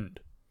wound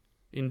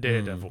in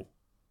Daredevil.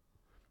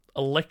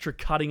 Elektra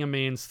cutting a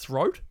man's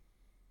throat.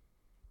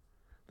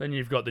 Then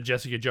you've got the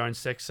Jessica Jones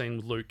sex scene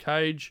with Luke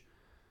Cage.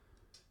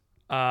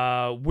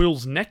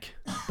 Will's neck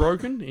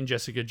broken in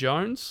Jessica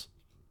Jones.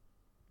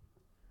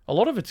 A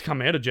lot of it's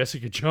come out of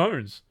Jessica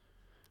Jones.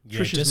 Yeah,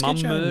 Trisha's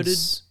mum murdered.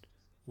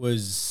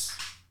 Was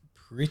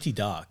pretty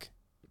dark.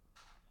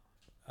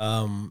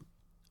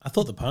 I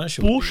thought the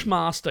Punisher would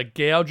Bushmaster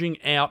gouging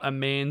out a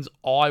man's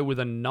eye with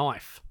a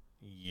knife.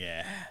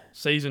 Yeah.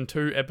 Season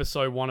 2,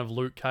 episode 1 of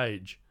Luke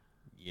Cage.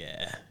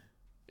 Yeah.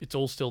 It's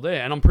all still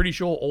there. And I'm pretty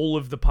sure all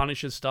of the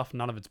Punisher stuff,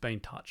 none of it's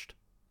been touched.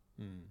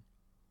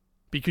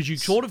 Because you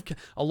sort of...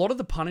 A lot of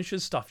the Punisher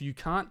stuff, you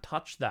can't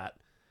touch that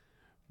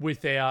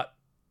without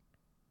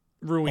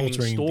ruining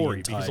the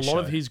story. Because a lot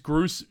of his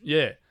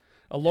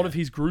of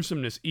his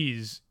gruesomeness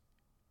is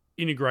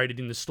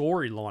integrated in the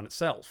storyline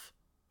itself.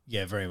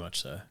 Yeah, very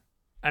much so.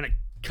 And it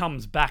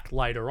comes back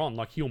later on.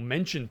 Like, he'll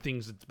mention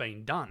things that's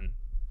been done.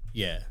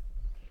 Yeah.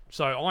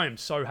 So I am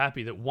so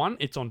happy that 1,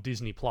 it's on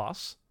Disney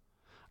Plus,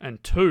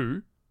 and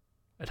 2,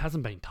 it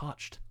hasn't been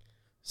touched.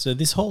 So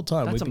this whole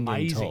time That's we've been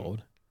amazing. getting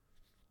told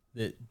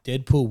that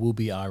Deadpool will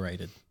be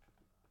R-rated.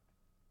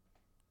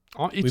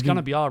 It's going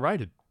to be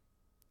R-rated.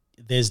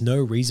 There's no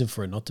reason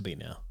for it not to be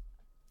now.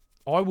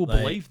 I will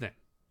believe them.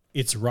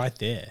 It's right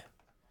there.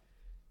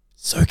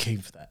 So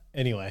keen for that.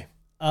 Anyway,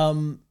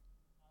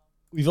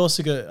 we've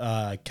also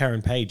got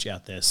Karen Page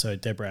out there, so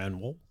Deborah Ann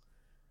Woll,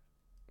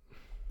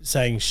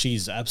 saying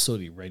she's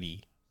absolutely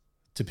ready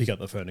to pick up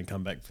the phone and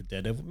come back for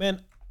Daredevil.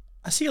 Man,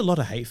 I see a lot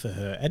of hate for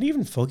her, and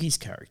even Foggy's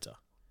character.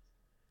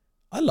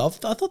 I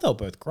thought they were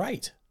both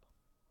great.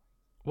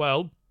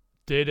 Well,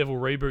 Daredevil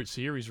reboot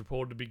series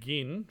reported to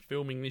begin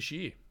filming this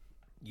year.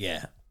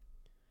 Yeah.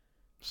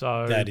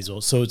 So that is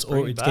all. So it's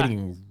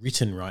getting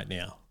written right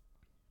now.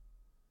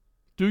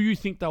 Do you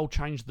think they'll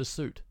change the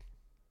suit?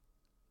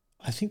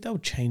 I think they'll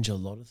change a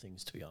lot of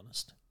things, to be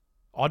honest.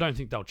 I don't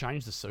think they'll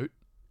change the suit.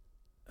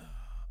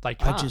 They I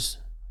can't. just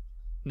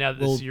Now that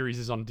the series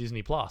is on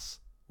Disney Plus.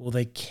 well,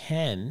 they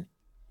can,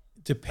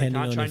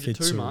 depending on change if it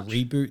it's too a much.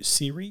 reboot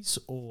series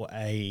or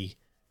a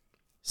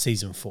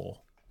season 4.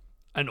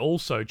 And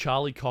also,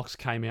 Charlie Cox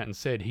came out and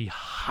said he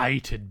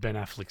hated Ben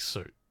Affleck's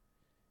suit.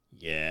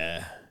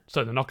 Yeah.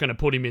 So they're not going to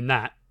put him in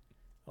that.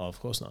 Oh, of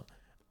course not.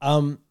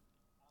 A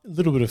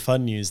little bit of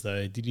fun news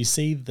though. Did you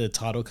see the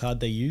title card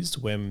they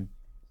used when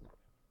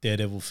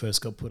Daredevil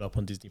first got put up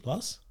on Disney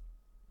Plus?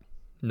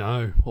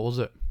 No. What was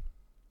it?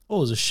 Oh, it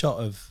was a shot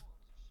of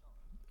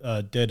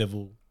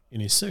Daredevil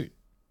in his suit.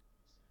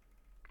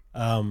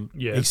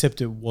 Yeah. Except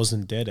it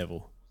wasn't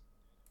Daredevil.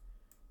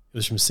 It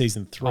was from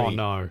season 3. Oh,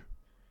 no.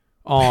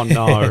 Oh,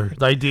 no.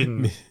 They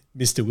didn't.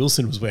 Mr.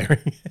 Wilson was wearing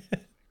it.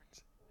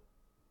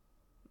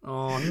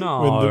 Oh,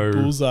 no. When the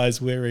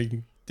Bullseye's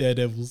wearing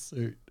Daredevil's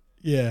suit.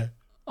 Yeah.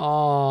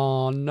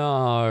 Oh,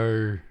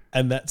 no.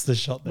 And that's the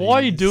shot they Why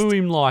you used. do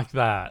him like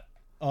that?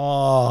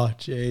 Oh,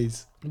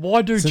 jeez.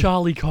 Why do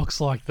Charlie Cox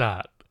like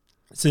that?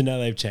 So now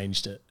they've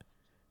changed it.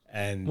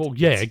 And Well,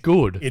 yeah,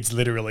 good. it's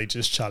literally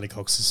just Charlie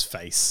Cox's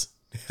face.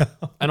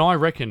 And I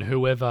reckon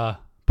whoever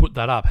put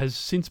that up has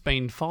since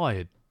been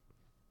fired.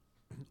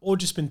 Or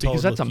just been told,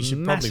 Because that's look, a you should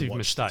massive probably watch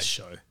mistake. this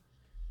show.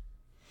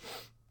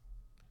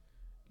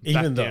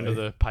 Back down to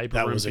the paper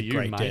that room was for a you,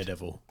 great mate.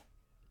 Daredevil.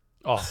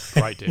 Oh,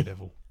 great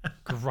Daredevil.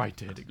 Great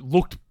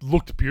Daredevil.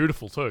 Looked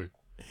beautiful too.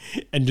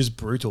 And just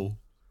brutal.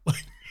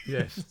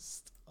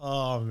 Yes.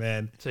 Oh,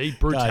 man. See,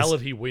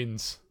 brutality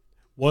wins.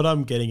 What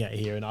I'm getting at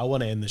here, and I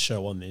want to end the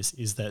show on this,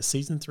 is that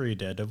season 3 of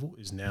Daredevil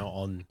is now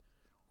on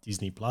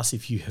Disney Plus.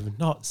 If you have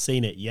not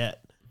seen it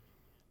yet,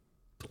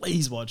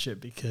 please watch it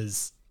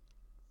because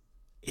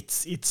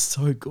it's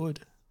so good.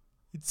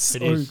 It's so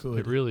It is. good.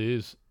 It really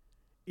is.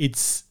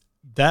 It's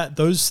that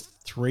those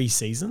 3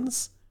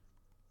 seasons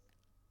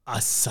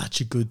are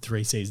such a good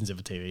 3 seasons of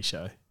a TV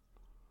show.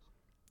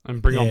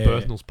 And bring on Yeah.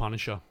 Berthnell's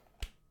Punisher.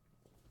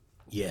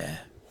 Yeah.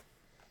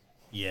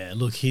 Yeah,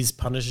 look, his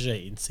Punisher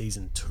in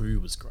season 2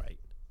 was great.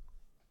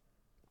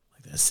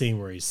 Like that scene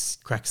where he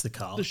cracks the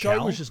car. The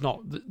show was just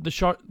not the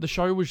show. The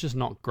show was just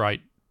not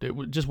great.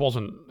 Just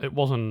wasn't. It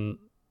wasn't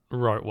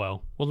wrote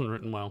well. Wasn't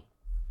written well.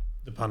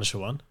 The Punisher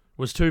one.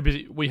 Was too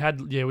busy. We had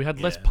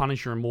less Yeah.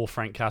 Punisher and more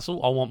Frank Castle.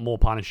 I want more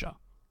Punisher,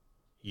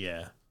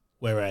 Yeah.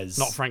 Whereas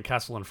not Frank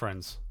Castle and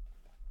Friends.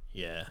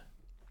 Yeah.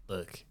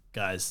 Look,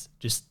 guys,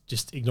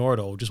 just ignore it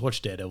all. Just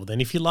watch Daredevil.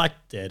 Then if you like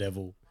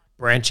Daredevil,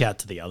 branch out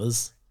to the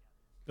others.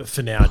 But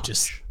for now,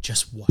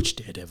 just watch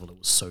Daredevil. It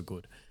was so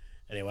good.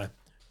 Anyway,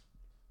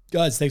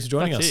 guys, thanks for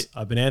joining That's us. it.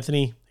 I've been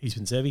Anthony. He's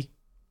been Sevi.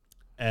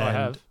 And I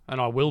have,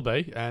 and I will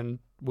be, and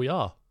we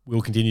are.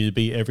 we'll continue to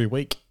be every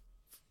week,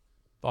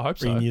 I hope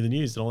so. bringing you the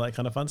news and all that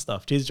kind of fun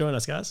stuff. Cheers for joining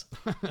us, guys.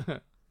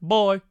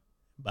 Bye.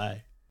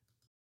 Bye.